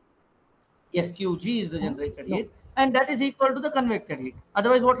 sir. Yes, Qg is the generated No. heat, and that is equal to the convected heat.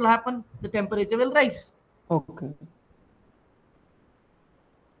 Otherwise, what will happen? The temperature will rise. Okay.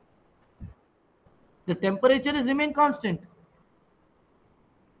 The temperature is remain constant.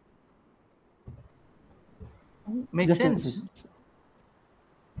 Makes Just a sense? second.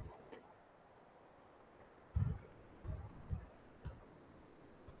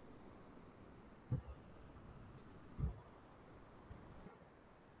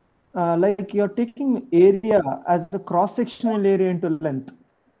 Like you're taking area as the cross-sectional area into length.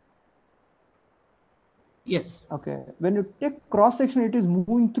 Yes. Okay. When you take cross-section, it is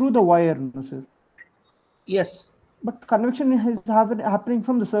moving through the wire, no, sir. Yes. But convection is happening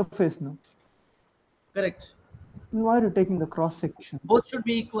from the surface now. Correct. Then why are you taking the cross-section? Both should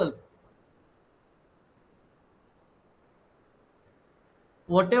be equal.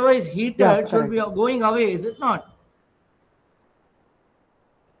 Whatever is heated Yeah, should be correct. going away, is it not?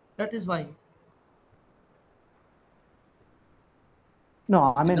 That is why.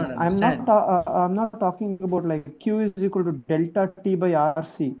 No, I Did not mean, understand. I'm not talking about like Q is equal to delta T by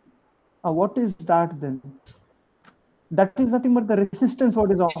RC. What is that then? That is nothing but the resistance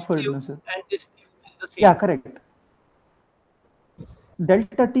what is This offered, Q no, sir. and this Q is the Yeah, same. correct. Yes.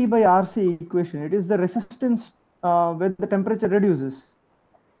 Delta T by RC equation. It is the resistance when the temperature reduces.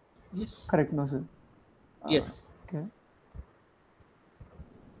 Yes. Correct, no, sir. Yes. Okay.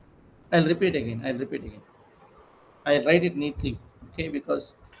 I'll repeat again. I'll repeat again. I'll write it neatly. Okay,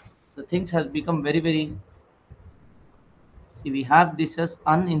 because the things has become very, very. See, we have this as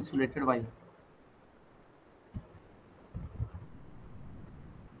uninsulated wire.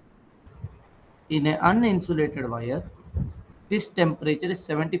 In an uninsulated wire, this temperature is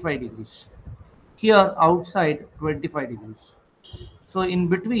 75 degrees. Here outside 25 degrees. So in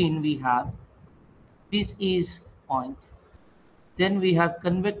between we have, this is point, then we have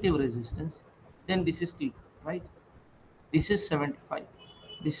convective resistance, then this is T, right? This is 75,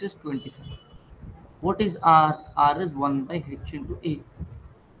 this is 25. What is R? R is 1 by H into A.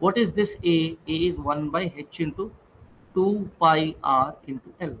 What is this A? A is 1 by H into 2 pi R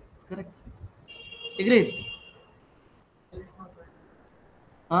into L. Correct? Agreed?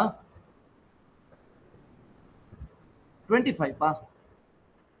 Huh? 25,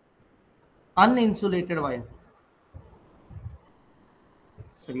 uninsulated wire.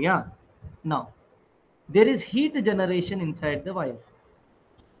 So yeah. Now, there is heat generation inside the wire.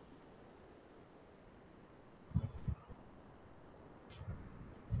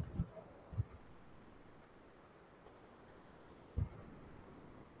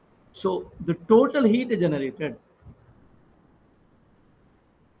 So the total heat generated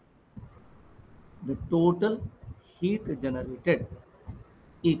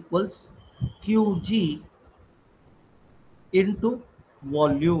equals Qg into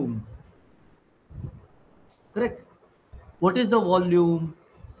volume. Correct? What is the volume?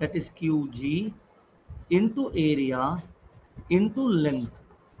 That is Qg into area into length,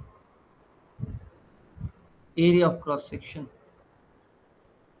 area of cross section.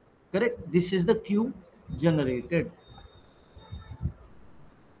 Correct? This is the Q generated.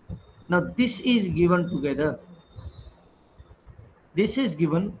 Now this is given together. This is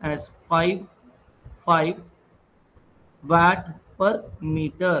given as 5 watt per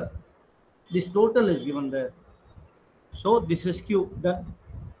meter. This total is given there. So this is Q. Done.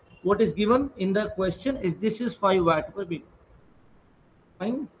 What is given in the question is this is 5 watt per meter.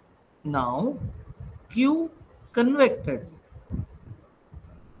 Fine. Now Q convected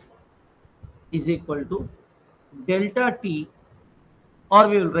is equal to delta T, or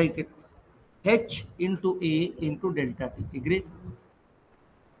we will write it as H into A into delta T. Agreed?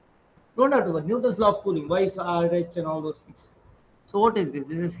 Don't have to worry. Newton's law of cooling. Why is R, H and all those things. So what is this?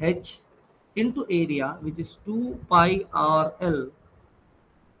 This is H into area, which is 2 pi R L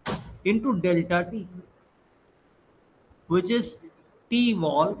into delta T, which is T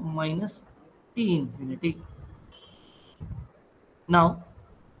wall minus T infinity. Now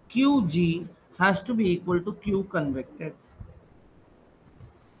qg has to be equal to q convected.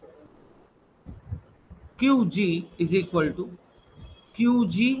 qg is equal to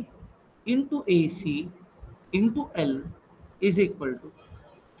qg into ac into l is equal to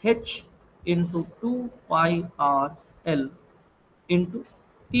h into 2 pi r l into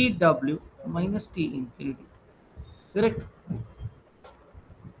tw minus t infinity. Correct?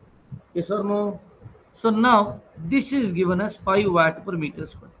 Yes or no? So now this is given as 5 watt per meter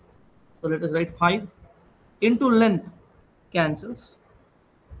square. So let us write 5 into length cancels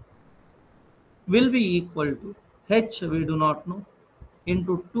will be equal to h, we do not know,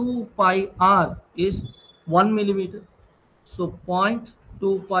 into 2 pi r is 1 millimeter. So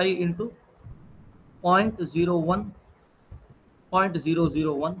 0.2 pi into 0.01,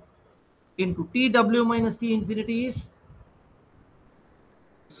 0.001 into tw minus t infinity is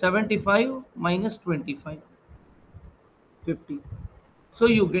 75 minus 25, 50. So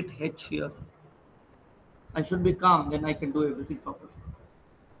you get h here. I should be calm, then I can do everything properly.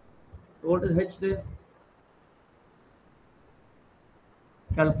 So what is h there?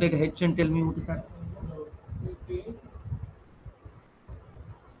 Calculate h and tell me what is that. You see,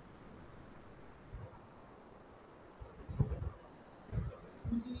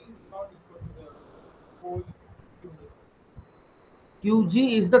 QG is not equal to the whole unit.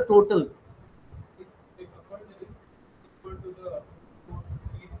 Qg is the total It's like according is equal to the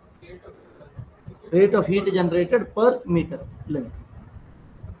heat rate of rate of heat generated per meter length.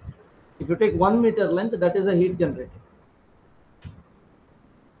 If you take 1 meter length, that is a heat generated.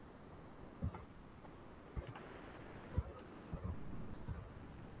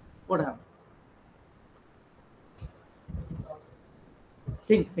 What happened?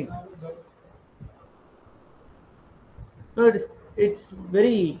 Think. No, it's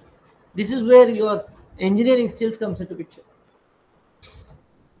very. This is where your engineering skills comes into picture.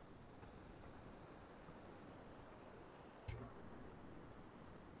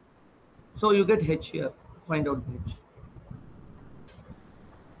 So you get h here. Find out the h.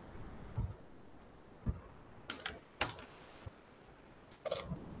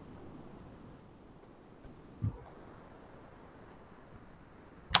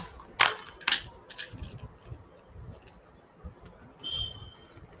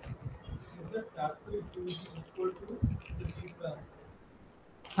 the capital QG equal to the heat transfer.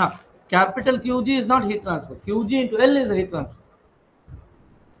 Huh. Capital Qg is not heat transfer. Qg into L is the heat transfer.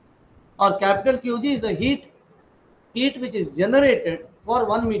 Or capital Qg is the heat which is generated for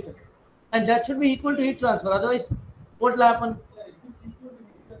 1 meter, and that should be equal to heat transfer. Otherwise, what will happen? Yeah, if it's equal to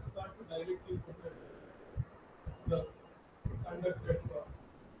heat transfer, can't you directly put the conducted part,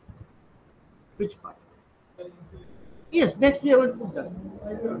 Which part? the insulation? Yes, next we are going to put that,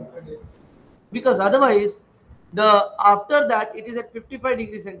 I don't get it. because otherwise, the after that it is at 55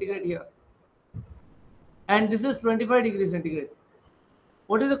 degrees centigrade here, and this is 25 degrees centigrade.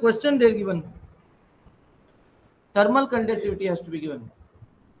 What is the question they are given? Thermal conductivity has to be given.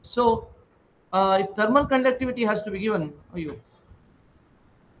 So, if thermal conductivity has to be given, oh, you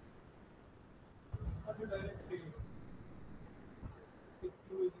Can't you directly take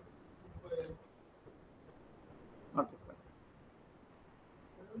Q is equal to 2 not required.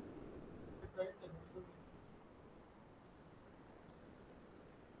 I don't write that because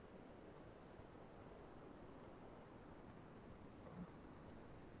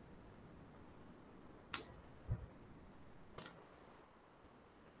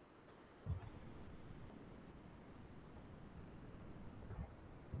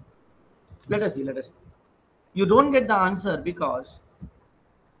Let us see. Let us see. You don't get the answer because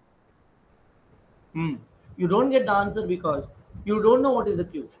hmm, you don't get the answer because you don't know what is the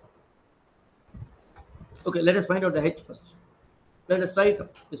Q. Okay, let us find out the H first. Let us try it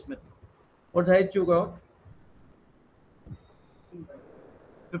this method. What's the H you got?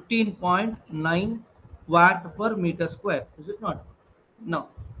 15.9 watt per meter square. Is it not? No.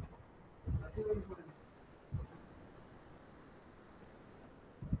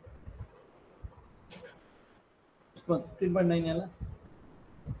 It's 15.9 ಅಲ್ಲ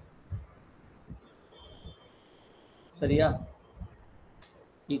ಸರಿಯಾ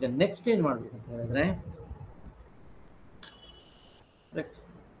ಈಗ next ಏನು ಮಾಡಬೇಕು ಅಂತ ಹೇಳಿದ್ರೆ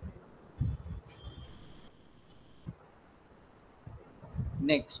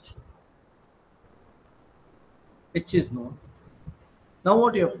next H is known. Now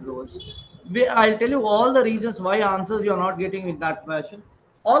what you have to do is, I'll tell you all the reasons why answers you are not getting in that fashion.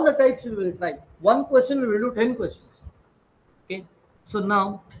 All the types we will try. One question we will do 10 questions. Okay. So now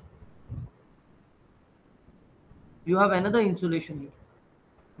you have another insulation here.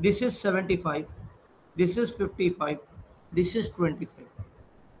 This is 75. This is 55. This is 25.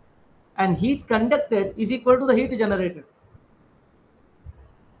 And heat conducted is equal to the heat generated.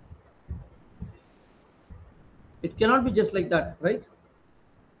 It cannot be just like that, right?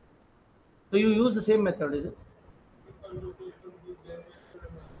 So you use the same method, is it?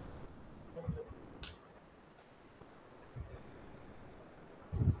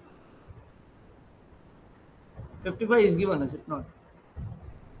 55 is given, is it not?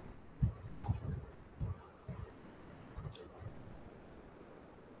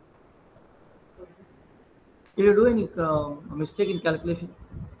 Did you do any mistake in calculation?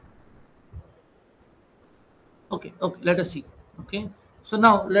 Okay, okay, let us see. Okay, so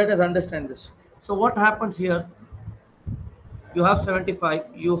now let us understand this. So what happens here? You have 75,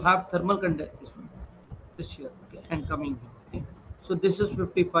 you have thermal conduction, this here, okay, and coming here. Okay, so this is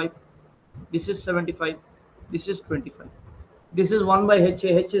 55, this is 75, this is 25. This is 1 by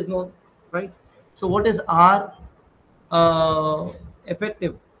HA, H is known, right? So what is R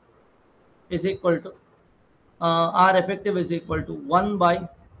effective is equal to R effective is equal to 1 by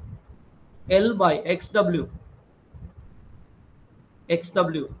L by XW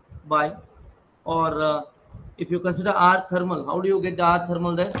by, or if you consider R thermal, how do you get the R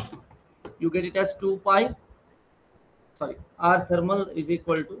thermal there? You get it as 2 pi, sorry, R thermal is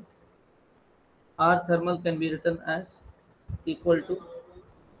equal to, R thermal can be written as equal to,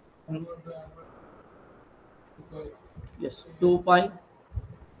 hmm, yes, 2 pi,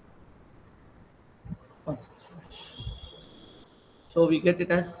 so we get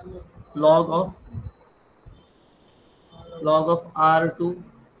it as log of R2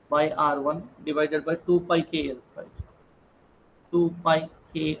 by R1 divided by 2 pi KL, right? 2 pi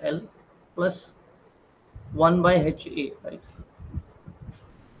KL plus 1 by HA, right?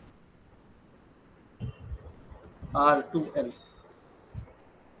 R2L,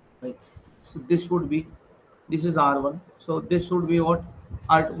 right? So this would be, this is R1. So this would be what?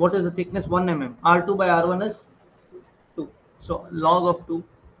 What is the thickness? 1 mm. R2 by R1 is 2. So log of 2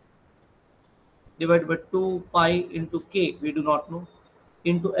 divided by 2 pi into K, we do not know,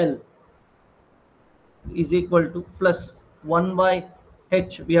 into L is equal to plus 1 by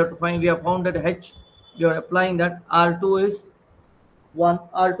H. We have to find, we have found that H, we are applying that R2 is 1,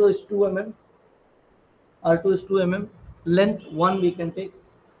 R2 is 2 mm, R2 is 2 mm, length 1 we can take,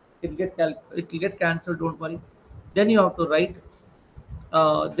 it will get cancelled, don't worry. Then you have to write,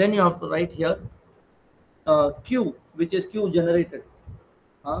 here Q, which is Q generated.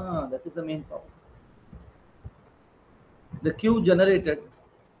 That is the main problem. The Q generated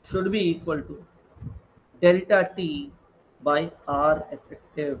should be equal to delta T by R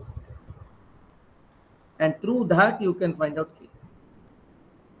effective, and through that you can find out K.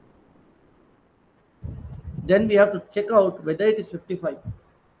 Then we have to check out whether it is 55.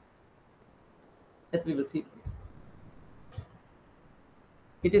 That we will see.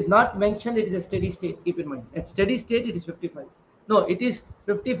 It is not mentioned, it is a steady state. Keep in mind, at steady state it is 55. No, it is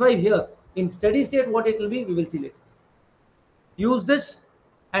 55 here. In steady state, what it will be, we will see later. Use this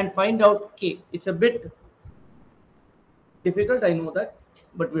and find out K. It's a bit difficult, I know that,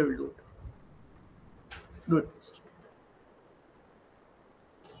 but we will do it. Do it first.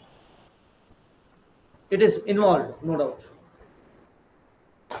 It is involved, no doubt.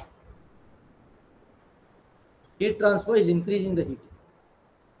 Heat transfer is increasing the heat.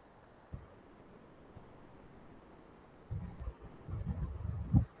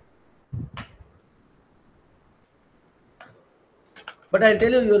 But I'll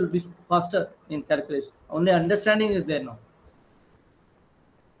tell you, you will be faster in calculation. Only understanding is there now.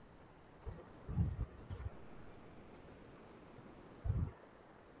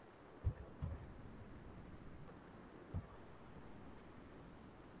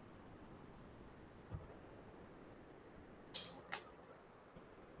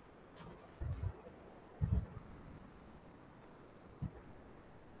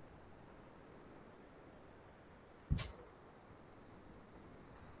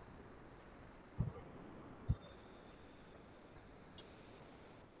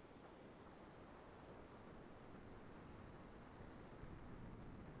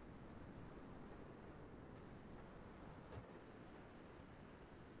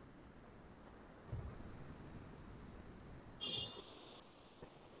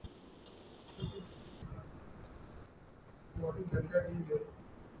 What is delta T here?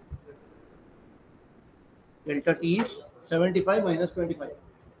 Delta T is 75 minus 25.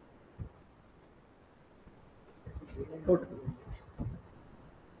 Total.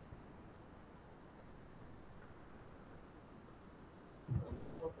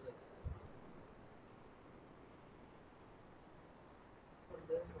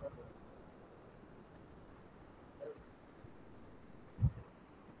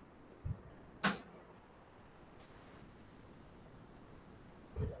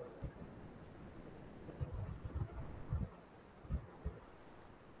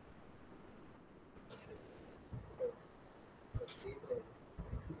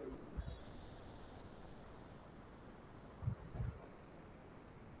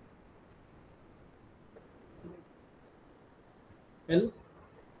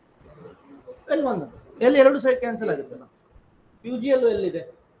 L ಒಂದು L ಎರಡು side cancel ಆಗುತ್ತಲ್ಲ. U G ಎಲ್ಲೂ ಎಲ್ಲಿದೆ?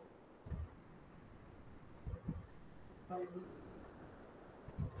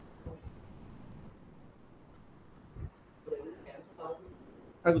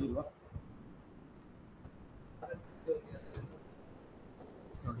 ಆಗುದಿಲ್ವಾ?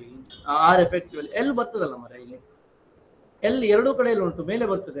 ನೋಡಿ R effective L ಬರ್ತದಲ್ಲ ಮರ, ಇಲ್ಲಿ L ಎರಡೂ ಕಡೆಯಲ್ಲಿ ಉಂಟು, ಮೇಲೆ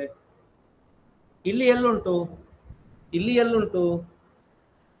ಬರ್ತದೆ. ಇಲ್ಲಿ ಎಲ್ಲುಂಟು, ಇಲ್ಲಿ ಎಲ್ಲುಂಟು,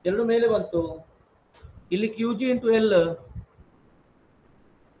 ಎರಡು ಮೇಲೆ ಬಂತು. ಇಲ್ಲಿ Q G into L,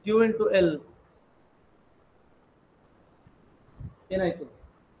 Q into L ಏನಾಯ್ತು?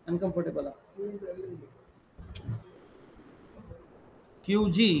 Uncomfortable. Q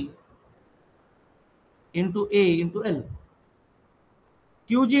G into A into L.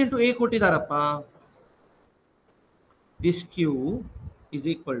 Q G into A ಕೊಟ್ಟಿದ್ದಾರಪ್ಪ. This Q is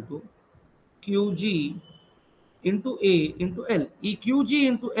equal to Q G into A into L. ಈ ಕ್ಯೂ ಜಿ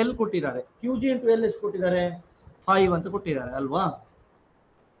ಇಂಟು ಎಲ್ ಕೊಟ್ಟಿದ್ದಾರೆ. Q G into L ಎಷ್ಟು ಕೊಟ್ಟಿದ್ದಾರೆ? 5 ಅಂತ ಕೊಟ್ಟಿದ್ದಾರೆ ಅಲ್ವಾ?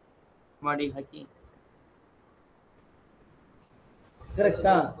 ಮಾಡಿ ಹಾಕಿ.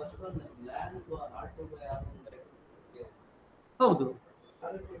 ಕರೆಕ್ಟಾ? ಹೌದು.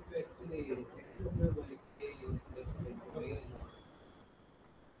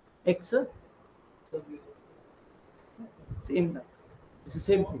 X same,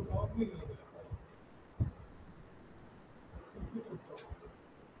 same thing.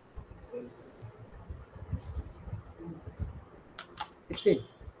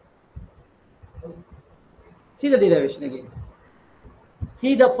 See the derivation again.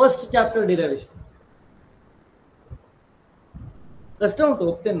 See the first chapter derivation. ಕಷ್ಟ ಉಂಟು,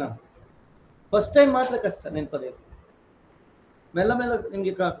 ಹೋಗ್ತೇನೆ ನಾನು. ಫಸ್ಟ್ ಟೈಮ್ ಮಾತ್ರ ಕಷ್ಟ ನೆನಪದೇ. ಮೆಲ್ಲ ಮೆಲ್ಲ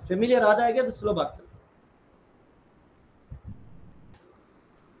ನಿಮಗೆ ಫೆಮಿಲಿಯರ್ ಆದ ಹಾಗೆ ಅದು ಸುಲಭ ಆಗ್ತದೆ.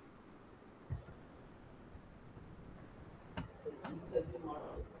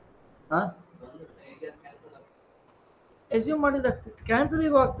 ಎಸ್ಯೂಮ್ ಮಾಡಿದ್ರೆ ಕ್ಯಾನ್ಸಲ್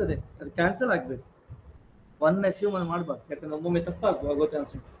ಹೇಗೋ ಆಗ್ತದೆ, ಅದು ಕ್ಯಾನ್ಸಲ್ ಆಗ್ಬೇಕು. ಒನ್ ಎಸ್ಯೂಮ್ ಅದು ಮಾಡಬಾರ್ದು, ಯಾಕಂದ್ರೆ ಒಮ್ಮೊಮ್ಮೆ ತಪ್ಪಾಗುವ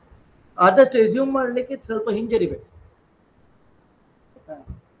ಚಾನ್ಸ್ ಉಂಟು. ಆದಷ್ಟು ಎಸ್ಯೂಮ್ ಮಾಡಲಿಕ್ಕೆ ಸ್ವಲ್ಪ ಹಿಂಜರಿಬೇಕು.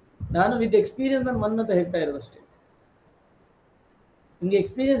 ನಾನು ವಿತ್ ಎಕ್ಸ್ಪೀರಿಯನ್ಸ್ ನಾನು ಮನ್ನಂತ ಹೇಳ್ತಾ ಇರೋದು ಅಷ್ಟೇ. ನಿಮಗೆ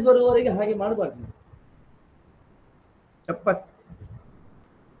ಎಕ್ಸ್ಪೀರಿಯನ್ಸ್ ಬರುವವರೆಗೆ ಹಾಗೆ ಮಾಡಬಾರ್ದು. ಚಪ್ಪಟ್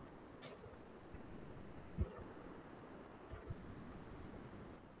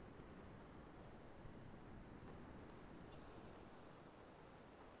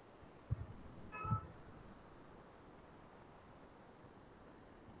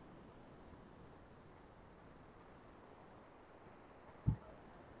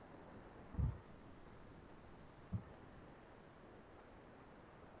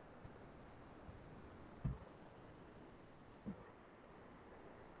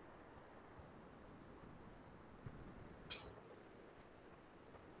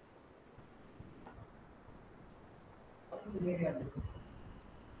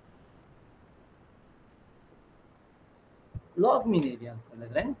log mean area ಅಂತ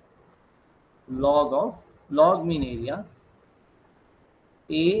ಹೇಳಿದ್ರೆ log mean area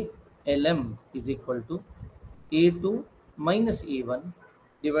ALM is equal to A2 minus A1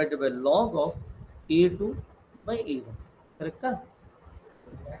 divided by log of A2 by A1. ಕರೆಕ್ಟಾ?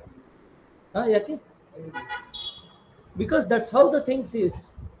 ಯಾಕೆ? Because that's how the things is.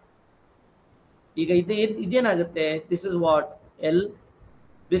 ಈಗ ಇದೇನಾಗುತ್ತೆ? This is what L,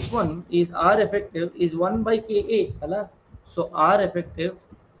 this one is R effective is 1 by KA ಅಲ್ಲ. So R effective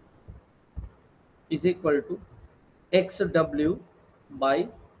is equal to XW by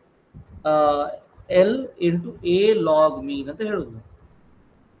L into A log mean ಅಂತ ಹೇಳುದು.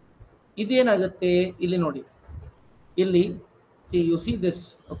 ಇದೇನಾಗುತ್ತೆ? ಇಲ್ಲಿ ನೋಡಿ, ಇಲ್ಲಿ you see this,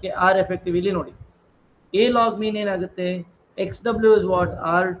 okay, R effective ಇಲ್ಲಿ ನೋಡಿ. A log mean ಏನಾಗುತ್ತೆ? XW is what?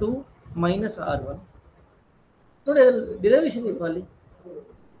 R2 minus R1. ನೋಡಿ ಡಿರೈವೇಶನ್ ಇಲ್ವಾ ಅಲ್ಲಿ?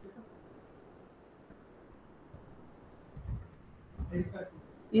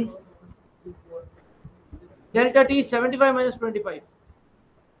 Is delta T 75 minus 25.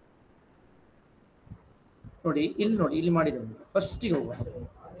 ನೋಡಿ ಇಲ್ಲಿ ಮಾಡಿದೆ. ಫಸ್ಟಿಗೆ ಹೋಗುವ.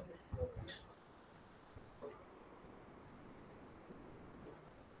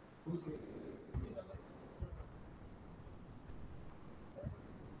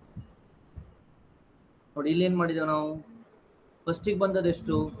 ನೋಡಿ ಇಲ್ಲಿ ಏನು ಮಾಡಿದ್ದೇವೆ ನಾವು? ಫಸ್ಟಿಗೆ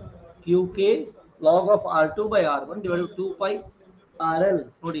ಬಂದದೆಷ್ಟು? QK log of R2 by R1 divided by 2 pi RL.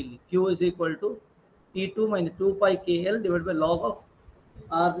 ನೋಡಿ ಇಲ್ಲಿ Q is equal to T2 minus 2 pi KL divided by log of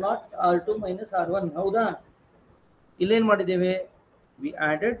R0 R2 minus R1. ಹೌದಾ? ಇಲ್ಲೇನು ಮಾಡಿದ್ದೇವೆ? We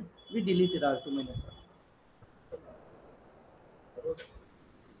added, we deleted R2 minus R1.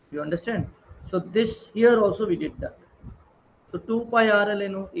 You understand? So this here also we did that. So 2 pi RL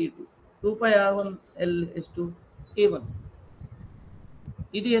ಏನು? E2. 2 pi r1 L is to a1.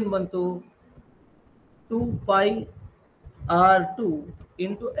 ಇದು ಏನು ಬಂತು 2 pi r2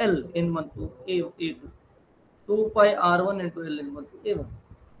 into L ಏನು ಬಂತು a2. 2 pi r1 into L ಏನು ಬಂತು a1.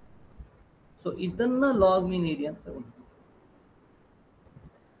 So ಇದನ್ನ log ಮೀನ್ area ಅಂತ ತಗೊಂಡು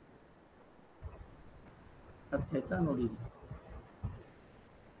ಅರ್ಥ ಆಯ್ತಾ ನೋಡಿ.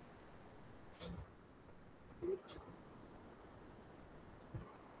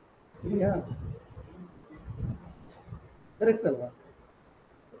 ಸರಿಯಾ? ಕರೆಕ್ಟ್ ಅಲ್ವಾ?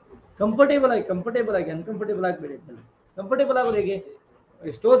 ಕಂಫರ್ಟೇಬಲ್ ಆಗಿ ಅನ್ಕಂಫರ್ಟೇಬಲ್ ಆಗಬೇಡಿ. ಕಂಫರ್ಟೇಬಲ್ ಆಗೋದು ಹೇಗೆ?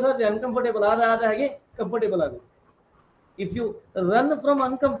 ಎಷ್ಟೋ ಸಾರಿ ಅನ್ಕಂಫರ್ಟೇಬಲ್ ಆದ ಹಾಗೆ ಕಂಫರ್ಟೇಬಲ್ ಆಗೋದು. If you run from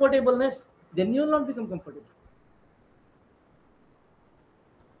ಅನ್ಕಂಫರ್ಟೇಬಲ್ನೆಸ್ then you will not become comfortable.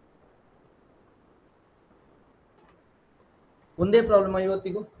 ಒಂದೇ ಪ್ರಾಬ್ಲಮ್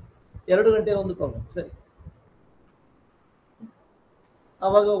ಇವತ್ತಿಗೂ 2 ಗಂಟೆಯಲ್ಲಿ ಒಂದು ಪ್ರಾಬ್ಲಮ್, ಸರಿ.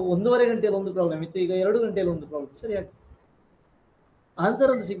 ಆವಾಗ 1.5 ಗಂಟೆಯಲ್ಲಿ ಒಂದು ಪ್ರಾಬ್ಲಮ್ ಇತ್ತು, ಈಗ 2 ಗಂಟೆಯಲ್ಲಿ ಒಂದು ಪ್ರಾಬ್ಲಮ್. ಸರಿ, ಯಾಕೆ? ಆನ್ಸರ್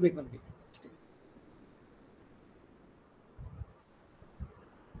ಒಂದು ಸಿಗ್ಬೇಕು ನಮಗೆ.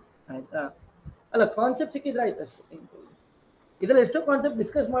 ಆಯ್ತಾ? ಅಲ್ಲ, ಕಾನ್ಸೆಪ್ಟ್ ಸಿಕ್ಕಿದ್ರೆ ಆಯ್ತು ಅಷ್ಟೇ. ಇದರಲ್ಲಿ ಎಷ್ಟೋ ಕಾನ್ಸೆಪ್ಟ್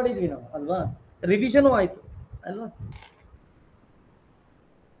ಡಿಸ್ಕಸ್ ಮಾಡಿದ್ವಿ ನಾವು ಅಲ್ವಾ? ರಿವಿಷನ್ ಆಯ್ತು ಅಲ್ವಾ?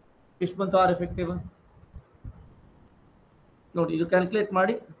 ಎಷ್ಟು ಬಂತು ಆರ್ ಎಫೆಕ್ಟಿವ್ ನೋಡಿ. ಇದು ಕ್ಯಾಲ್ಕುಲೇಟ್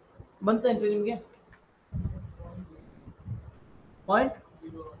ಮಾಡಿ ಬಂತೇನ್ರಿ ನಿಮಗೆ? Point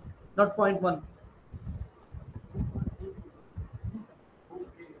not 0.1.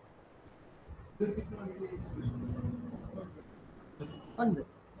 ಅಂದ್ರೆ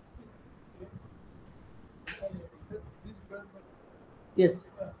yes,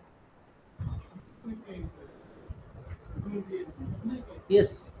 yes,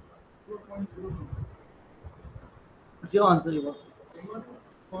 it's your answer. You want?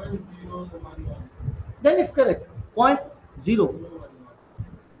 0.011. Then it's correct. 0.0.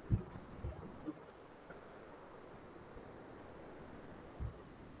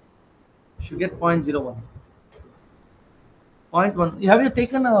 Should get 0.01. 0.1. Have you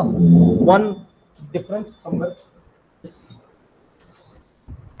taken a one difference somewhere? Yes.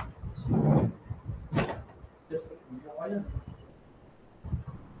 Yes.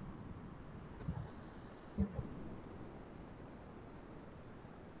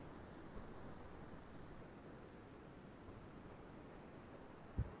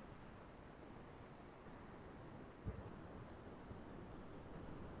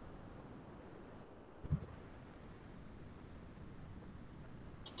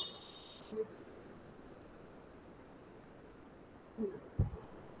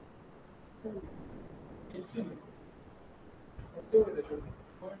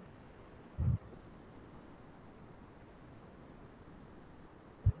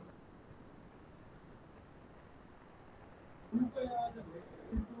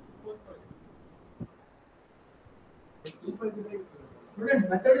 Student,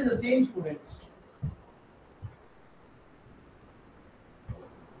 method is the same, students.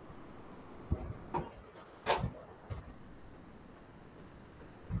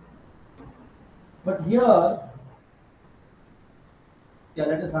 But here, yeah,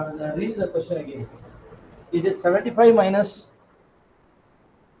 let us read the question again. Is it 75 minus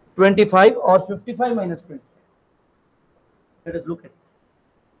 25 or 55 minus 20? Let us look at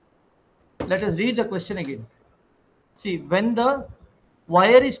it. Let us read the question again. See, when the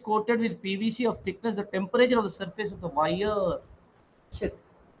wire is coated with PVC of thickness, the temperature of the surface of the wire, shit.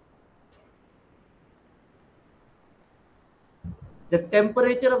 The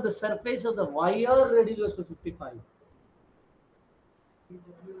temperature of the surface of the wire reduces to 55.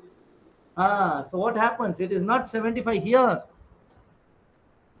 So what happens? It is not 75 here.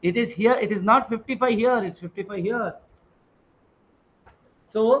 It is here. It is not 55 here. It's 55 here.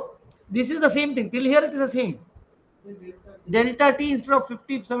 So this is the same thing. Till here it is the same. Delta T instead of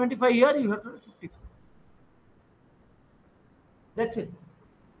 50, 75 here, you have to 55. That's it.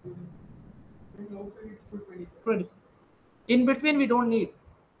 20. In between we don't need.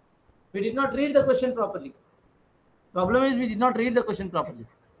 We did not read the question properly. Problem is we did not read the question properly.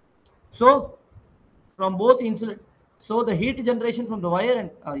 So from both insulate, so the heat generation from the wire and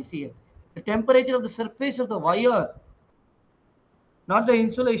you see here, the temperature of the surface of the wire, not the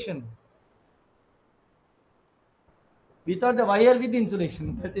insulation. We thought the wire with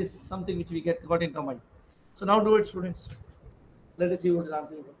insulation. That is something which we got into mind. So now do it, students. Let us see what is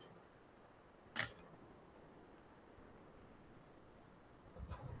answer.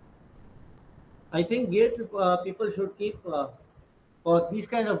 I think gate people should keep for these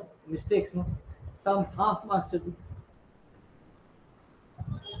kind of mistakes, no, some half marks should be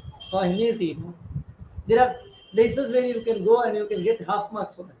for any team. There are places where you can go and you can get half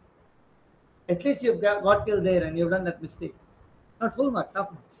marks for that. At least you've got till there and you've done that mistake. Not full marks, half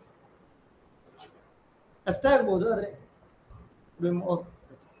marks. ಅಷ್ಟೇ ಆಗ್ಬೋದು ಆದರೆ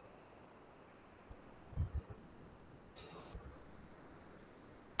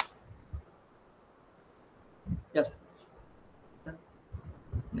yes.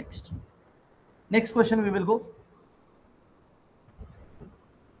 Next question we will go.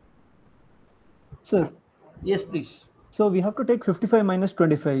 Sir, Yes, please. so we have to take 55 minus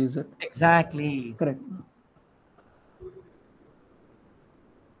 25, is it? Exactly. Correct.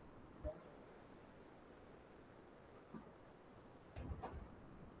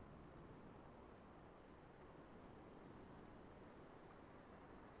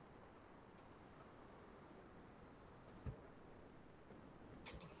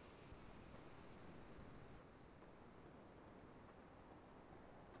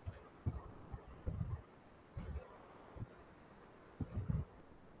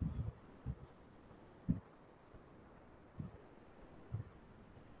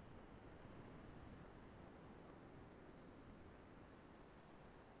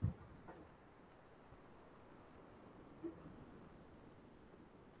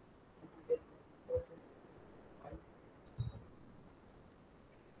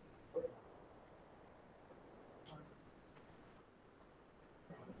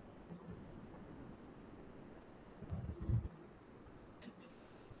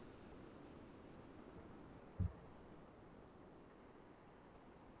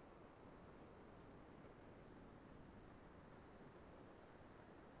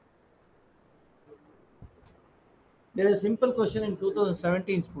 There is a simple question in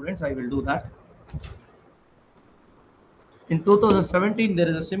 2017, students. I will do that. In 2017, there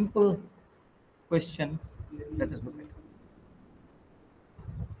is a simple question. Let us look at it.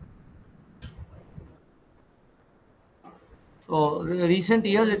 So, recent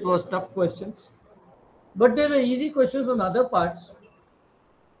years it was tough questions, but there were easy questions on other parts.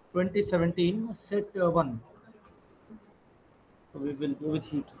 2017, set 1. So, we will go with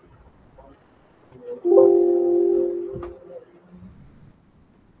heat.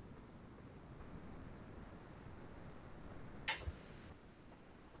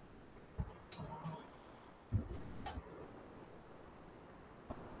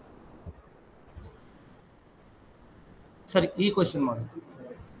 Sorry, E question model.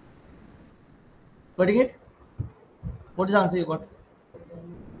 Getting it? What is the answer you got?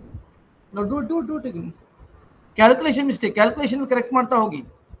 No, do it again. Calculation mistake. Calculation में correct मारता होगी.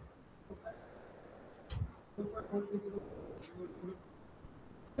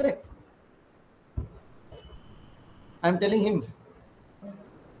 Correct. I am telling him.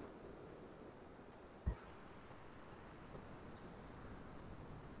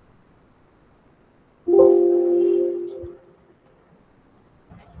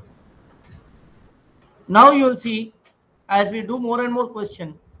 Now you will see, as we do more and more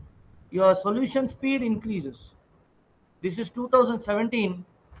question, your solution speed increases. This is 2017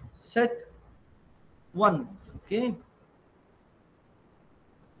 set 1. Okay.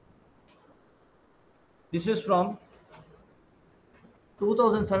 This is from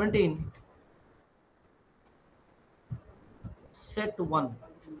 2017 set 1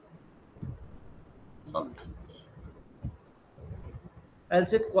 solutions. I'll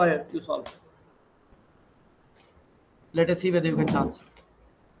sit quiet, you solve. Let us see whether you get answer.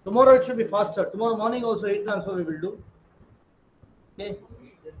 Tomorrow it should be faster. Tomorrow morning also heat transfer we will do. Okay.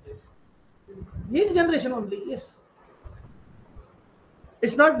 Heat generation only, yes.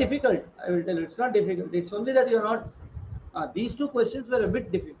 It's not difficult. I will tell you, it's not difficult. It's only that you are not. These two questions were a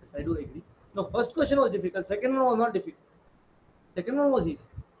bit difficult. I do agree. No, first question was difficult. Second one was not difficult. Second one was easy.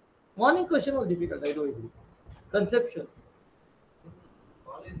 Morning question was difficult. I do agree. Conceptual.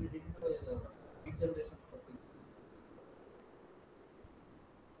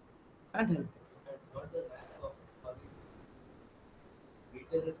 And help.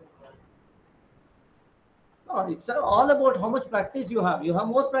 No, it's all about how much practice you have. You have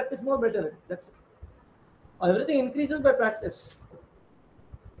more practice, more better. That's it. Everything increases by practice.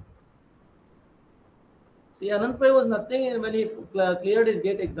 See, Ananth Pai was nothing when he cleared his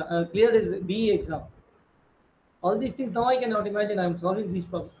gate exam, cleared his BE exam. All these things now I cannot imagine. I am solving these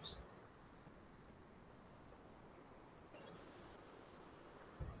problems.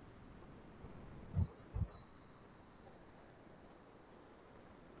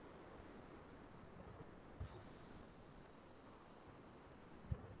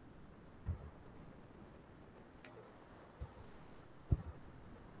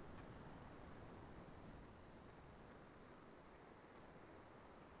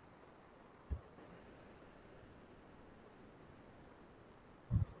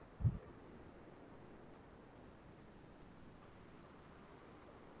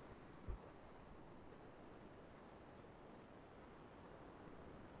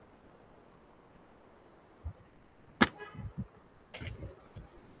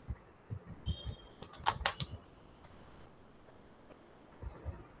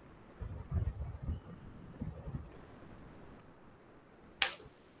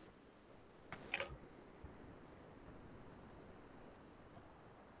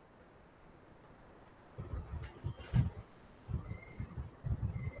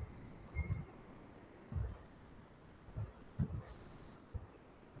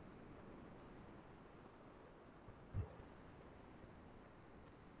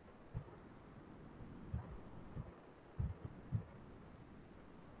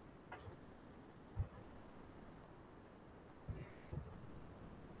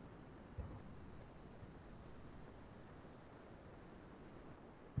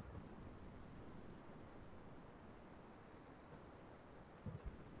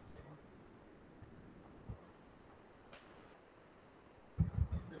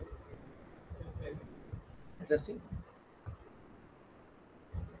 Let's see.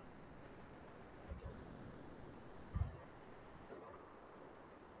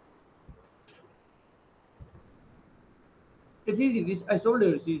 It's easy. This I told you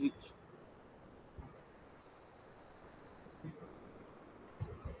it's easy.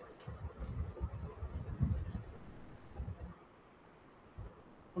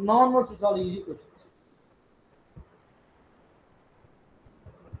 From now onwards, it's all easy questions.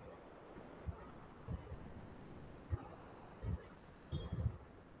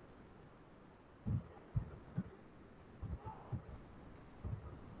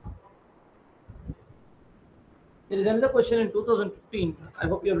 There is another question in 2015. I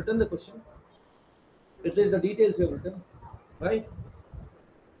hope you have written the question. It is the details you have written, right?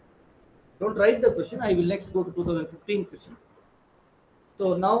 Don't write the question. I will next go to 2015 question.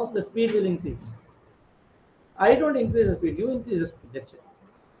 So now the speed will increase. I don't increase the speed. You increase the speed. That's it.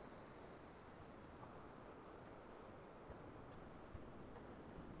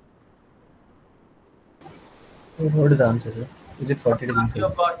 What is the answer, sir? Is it 40 degrees You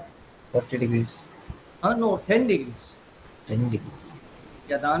have Celsius? got 40 degrees. no 10 degrees. 10 degrees.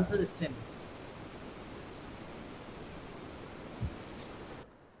 Yeah, the answer is 10.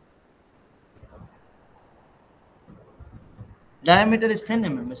 Diameter is 10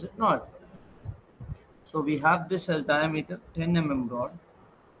 mm, is it not? So we have this as diameter 10 mm rod,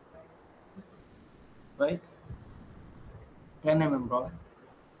 right? 10 mm rod,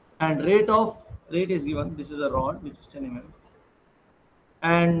 and rate is given. This is a rod which is 10 mm,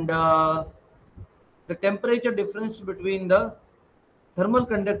 and the temperature difference between the thermal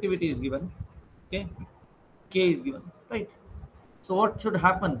conductivity is given. Okay, K is given, right? So what should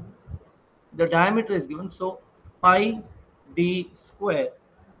happen? The diameter is given. So pi d square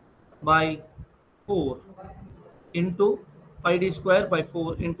by 4 into pi d square by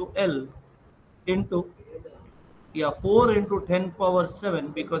 4 into L into, yeah, 4 into 10 power 7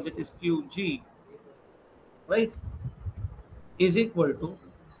 because it is qg, right, is equal to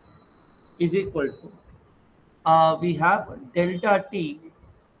is equal to we have delta t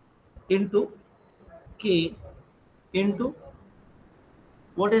into k into,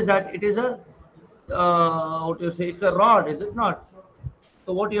 what is that? It is a what do you say? It's a rod, is it not?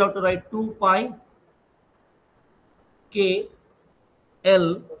 So what you have to write, 2 pi k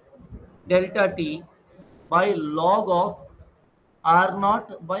L delta t by log of r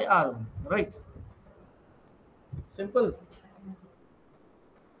naught by r1, right? Simple,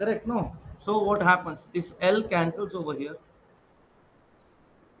 correct? No. So what happens? This L cancels over here.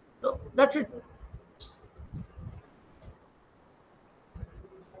 So that's it.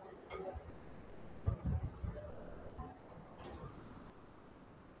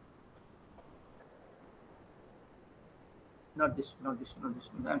 Not this, not this, not this.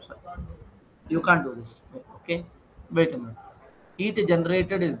 I'm sorry. You can't do this. Okay. Wait a minute. Heat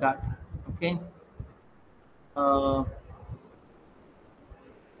generated is that. Okay. Uh,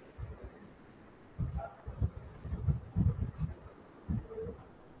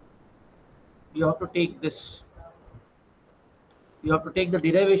 you have to take this. You have to take the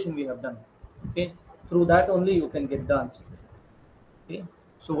derivation we have done. Okay. Through that only you can get the answer. Okay.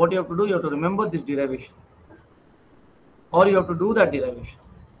 So what you have to do, you have to remember this derivation, or you have to do that derivation.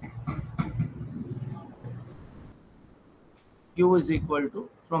 Q is equal to,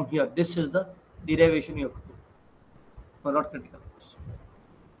 from here. This is the derivation you have to do for not critical.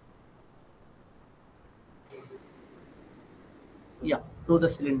 Yeah, through the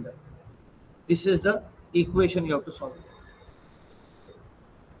cylinder. This is the equation you have to solve.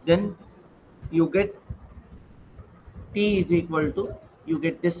 Then you get T is equal to, you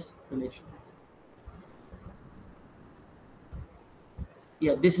get this relation.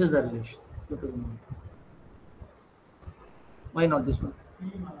 Yeah, this is the relation. You have to remember. Why not this one?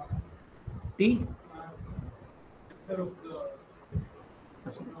 T.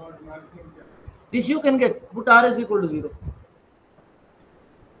 This you can get. Put R is equal to 0.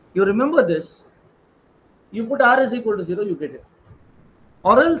 You remember this. You put R is equal to 0, you get it.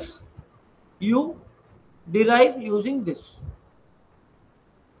 Or else you derive using this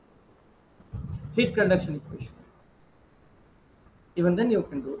heat conduction equation. Even then you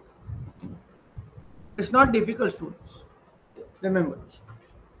can do it. It's not difficult, students. Remember this.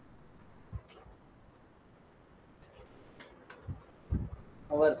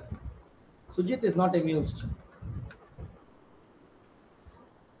 Our Sujit is not amused.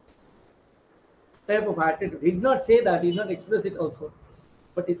 Type of attitude. He did not say that, he did not express it also.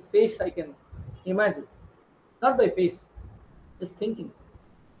 But his face I can imagine. Not by face, just thinking.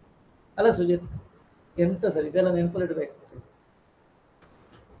 ಅಲ್ಲ ಸುಜಿತ್, ಎಂತ sir ಇದೆಲ್ಲ ನೆನಪಲ್ಲಿಡಬೇಕು.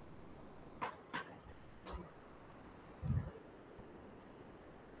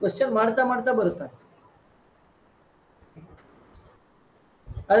 Question ಮಾಡ್ತಾ ಮಾಡ್ತಾ ಬರುತ್ತೆ answer.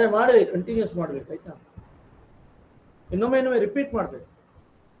 ಆದ್ರೆ ಮಾಡಬೇಕು, continuous ಮಾಡ್ಬೇಕು ಆಯ್ತಾ. ಇನ್ನೊಮ್ಮೆ ರಿಪೀಟ್ ಮಾಡ್ಬೇಕು.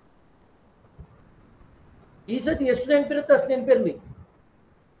 ಈ ಸತಿ ಎಷ್ಟು ನೆನಪಿರುತ್ತೆ ಅಷ್ಟು ನೆನಪಿರ್ಲಿ.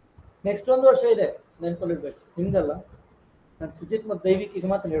 ನೆಕ್ಸ್ಟ್ 1 ವರ್ಷ ಇದೆ, ನೆನಪಲ್ಲಿರ್ಬೇಕು. ಹಿಂಗಲ್ಲ, ನಾನು ಸುಜಿತ್ ಮತ್ತು ದೈವಿಕಿಗೆ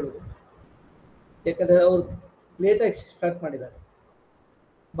ಮಾತ್ರ ಹೇಳುದು, ಯಾಕಂದ್ರೆ ಅವ್ರು ಲೇಟಾಗಿ ಸ್ಟಾರ್ಟ್ ಮಾಡಿದ್ದಾರೆ.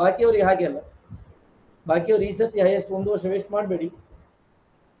 ಬಾಕಿಯವ್ರಿಗೆ ಹಾಗೆ ಅಲ್ಲ. ಬಾಕಿಯವ್ರು ಈ ಸತಿ ಹೈಯೆಸ್ಟ್ 1 ವರ್ಷ ವೇಸ್ಟ್ ಮಾಡಬೇಡಿ.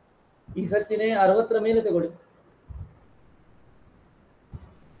 ಈ ಸತಿನೇ 60ರ ಮೇಲೆ ತಗೊಳ್ಳಿ.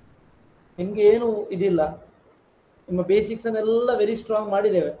 ನಿಮ್ಗೆ ಏನು ಇದಿಲ್ಲ, ನಿಮ್ಮ ಬೇಸಿಕ್ಸ್ ಅನ್ನೆಲ್ಲ ವೆರಿ ಸ್ಟ್ರಾಂಗ್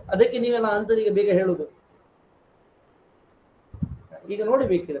ಮಾಡಿದ್ದೇವೆ. ಅದಕ್ಕೆ ನೀವೆಲ್ಲ ಆನ್ಸರ್ ಈಗ ಬೇಗ ಹೇಳುದು. ಈಗ ನೋಡಿ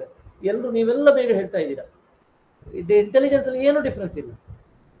ಬೇಕಿದ್ರೆ ನೀವೆಲ್ಲ ಬೇಗ ಹೇಳ್ತಾ ಇದ್ದೀರಾ. ಇಂಟೆಲಿಜೆನ್ಸ್ ಅಲ್ಲಿ ಏನು ಡಿಫ್ರೆನ್ಸ್ ಇಲ್ಲ.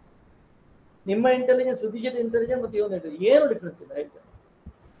 ನಿಮ್ಮ ಇಂಟೆಲಿಜೆನ್ಸ್, ಸುದ್ದಿಜದ ಇಂಟೆಲಿಜೆನ್ಸ್ ಮತ್ತು ಇವನ್ ಇಂಟೆಲಿಜೆನ್ಸ್ ಏನು ಡಿಫ್ರೆನ್ಸ್ ಇಲ್ಲ, ಹೇಳ್ತಾರೆ.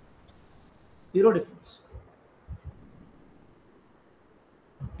 ಇರೋ ಡಿಫ್ರೆನ್ಸ್.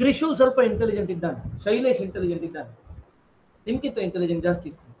 ತ್ರಿಶೂಲ್ ಸ್ವಲ್ಪ ಇಂಟೆಲಿಜೆಂಟ್ ಇದ್ದಾನೆ, ಶೈಲೇಶ್ ಇಂಟೆಲಿಜೆಂಟ್ ಇದ್ದಾನೆ, ನಿಮ್ಗಿಂತ ಇಂಟೆಲಿಜೆಂಟ್ ಜಾಸ್ತಿ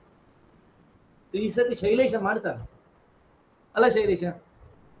ಇತ್ತು. ಈ ಸತಿ ಶೈಲೇಶ ಮಾಡ್ತಾನೆ ಅಲ್ಲ Shailesha?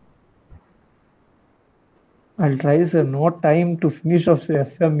 I'll try, sir. No time to finish off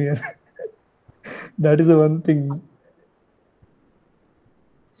FM here. That is the one thing.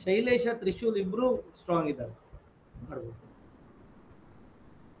 Shailesha, Trishul ಇಬ್ರು ಸ್ಟ್ರಾಂಗ್ ಇದ್ದಾರೆ, ಮಾಡ್ಬೋದು.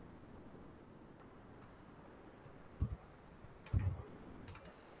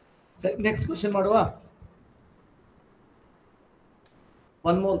 ನೆಕ್ಸ್ಟ್ ಕ್ವಶನ್ ಮಾಡುವ.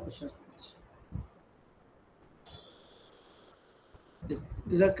 One more question.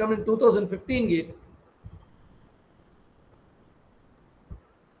 This has come in 2015 gate.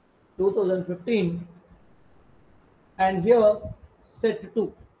 2015, and here set 2.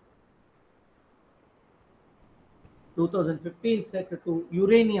 2015 set 2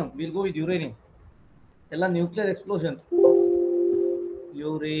 uranium. We'll go with uranium. ಎಲ್ಲ nuclear explosion.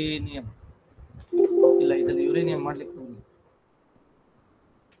 Uranium ಇಲ್ಲ, ಇದರಲ್ಲಿ uranium ಮಾಡ್ಲಿಕ್ಕೆ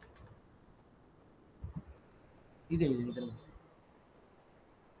ಇದೆ ಇದರಲ್ಲಿ.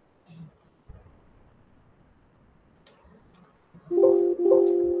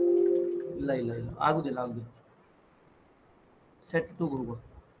 ಇಲ್ಲ ಇಲ್ಲ ಇಲ್ಲ, ಆಗುದಿಲ್ಲ. ಸೆಟ್ 2 ಹೋಗುವ.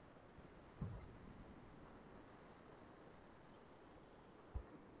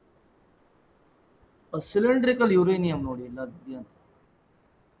 ಸಿಲಿಂಡ್ರಿಕಲ್ ಯುರೇನಿಯಂ ನೋಡಿ, ಇಲ್ಲ ಅಂತ.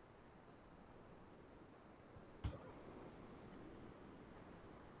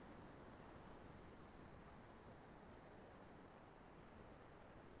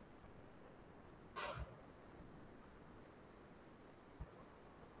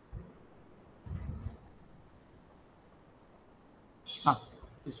 ಹಾ,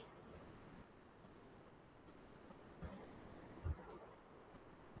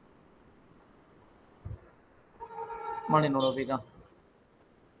 ಮಾಡಿ ನೋಡೋ ಬೇಗ.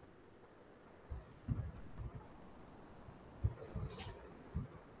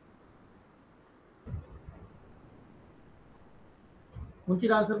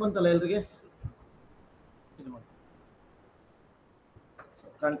 ಮುಂಚಿನ ಆನ್ಸರ್ ಬಂತಲ್ಲ ಎಲ್ರಿಗೆ?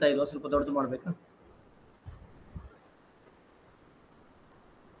 ಕಾಣ್ತಾ ಇಲ್ವಾ? ಸ್ವಲ್ಪ ದೊಡ್ಡದು ಮಾಡ್ಬೇಕಾ?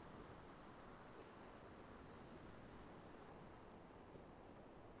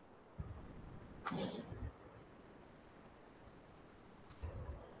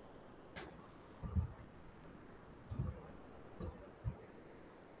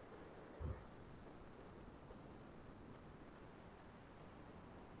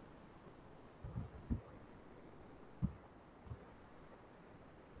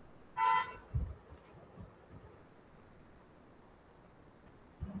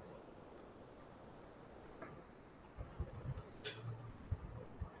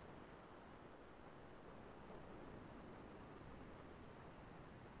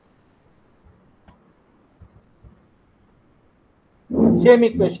 ಸೇಮ್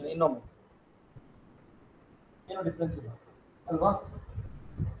ಈಕ್ವೇಶನ್ ಇನ್ನೊಮ್ಮೆ, ಏನೋ ಡಿಫ್ರೆನ್ಸ್ ಇಲ್ಲ ಅಲ್ವಾ?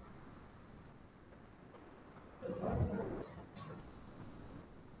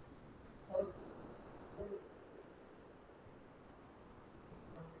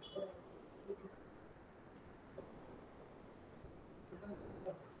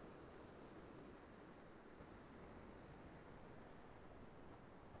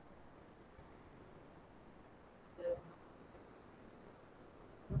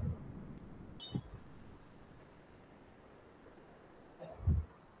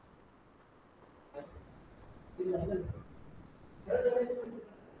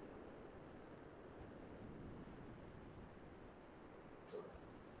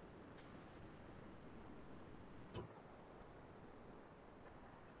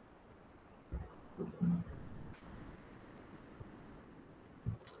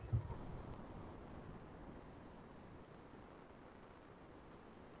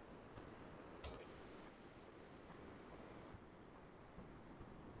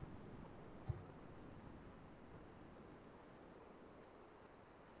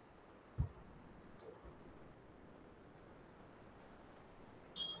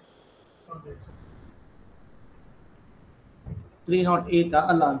 308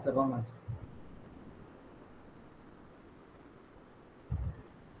 ಅಲ್ಲ ಆನ್ಸರ್ ರಾಂಗ್ ಆನ್ಸರ್.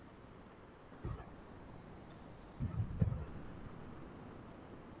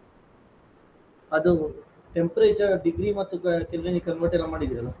 ಅದು ಟೆಂಪರೇಚರ್ ಡಿಗ್ರಿ ಮತ್ತು ಕೆಲ್ವಿನ್ ಕನ್ವರ್ಟ್ ಎಲ್ಲ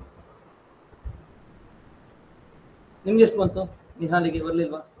ಮಾಡಿದಿರಲ್ಲ. ನಿಮ್ಗೆ ಎಷ್ಟು ಬಂತು? ನಿಹಾಲಿಗೆ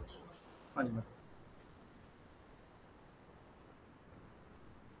ಬರಲಿಲ್ವಾ? ಮಾಡಿ ಮಾಡಿ.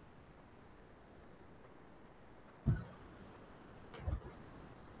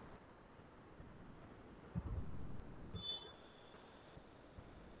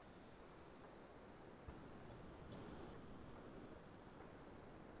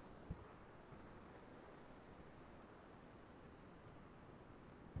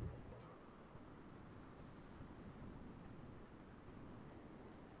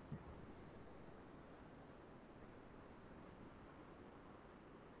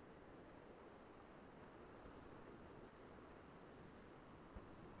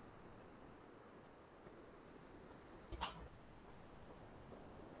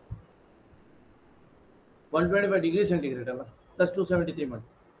 $125 ಅಲ್ಲ, ಪ್ಲಸ್ 273 ಮಾಡಿ.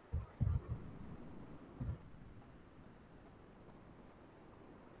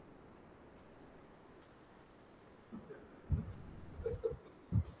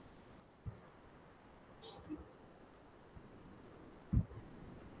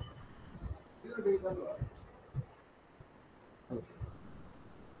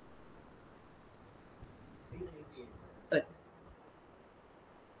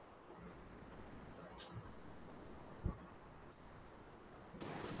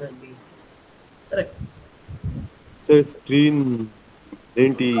 Correct. Sir screen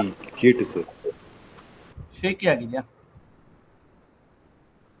 98 sir. Shaky ಆಗಿದೆಯಾ?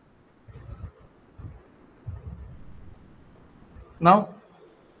 ನಾವು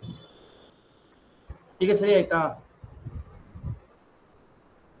ಈಗ ಸರಿ ಆಯ್ತಾ?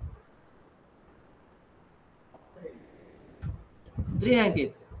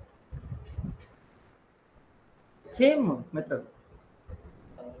 Same method.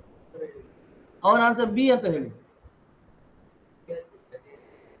 ಅವನ ಆನ್ಸರ್ ಬಿ ಅಂತ ಹೇಳಿ,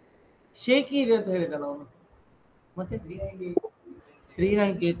 ಶೇಕಿ ಇದೆ ಅಂತ ಹೇಳಿದಲ್ಲ ಅವನು. ಮತ್ತೆ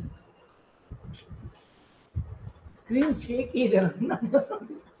 398 ಸ್ಕ್ರೀನ್ ಶೇಕಿ ಇದೆ.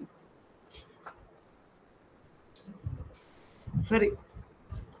 ಸರಿ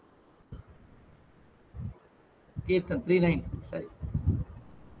ಕೇತನ್ 390 ಸರಿ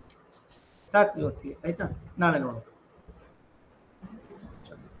ಸಾಕು ಇವತ್ತಿಗೆ, ಆಯ್ತಾ? ನಾಳೆ ನೋಡೋಣ.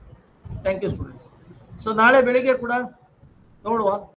 Thank you students. ಸೊ ನಾಳೆ ಬೆಳಿಗ್ಗೆ ಕೂಡ ನೋಡುವ.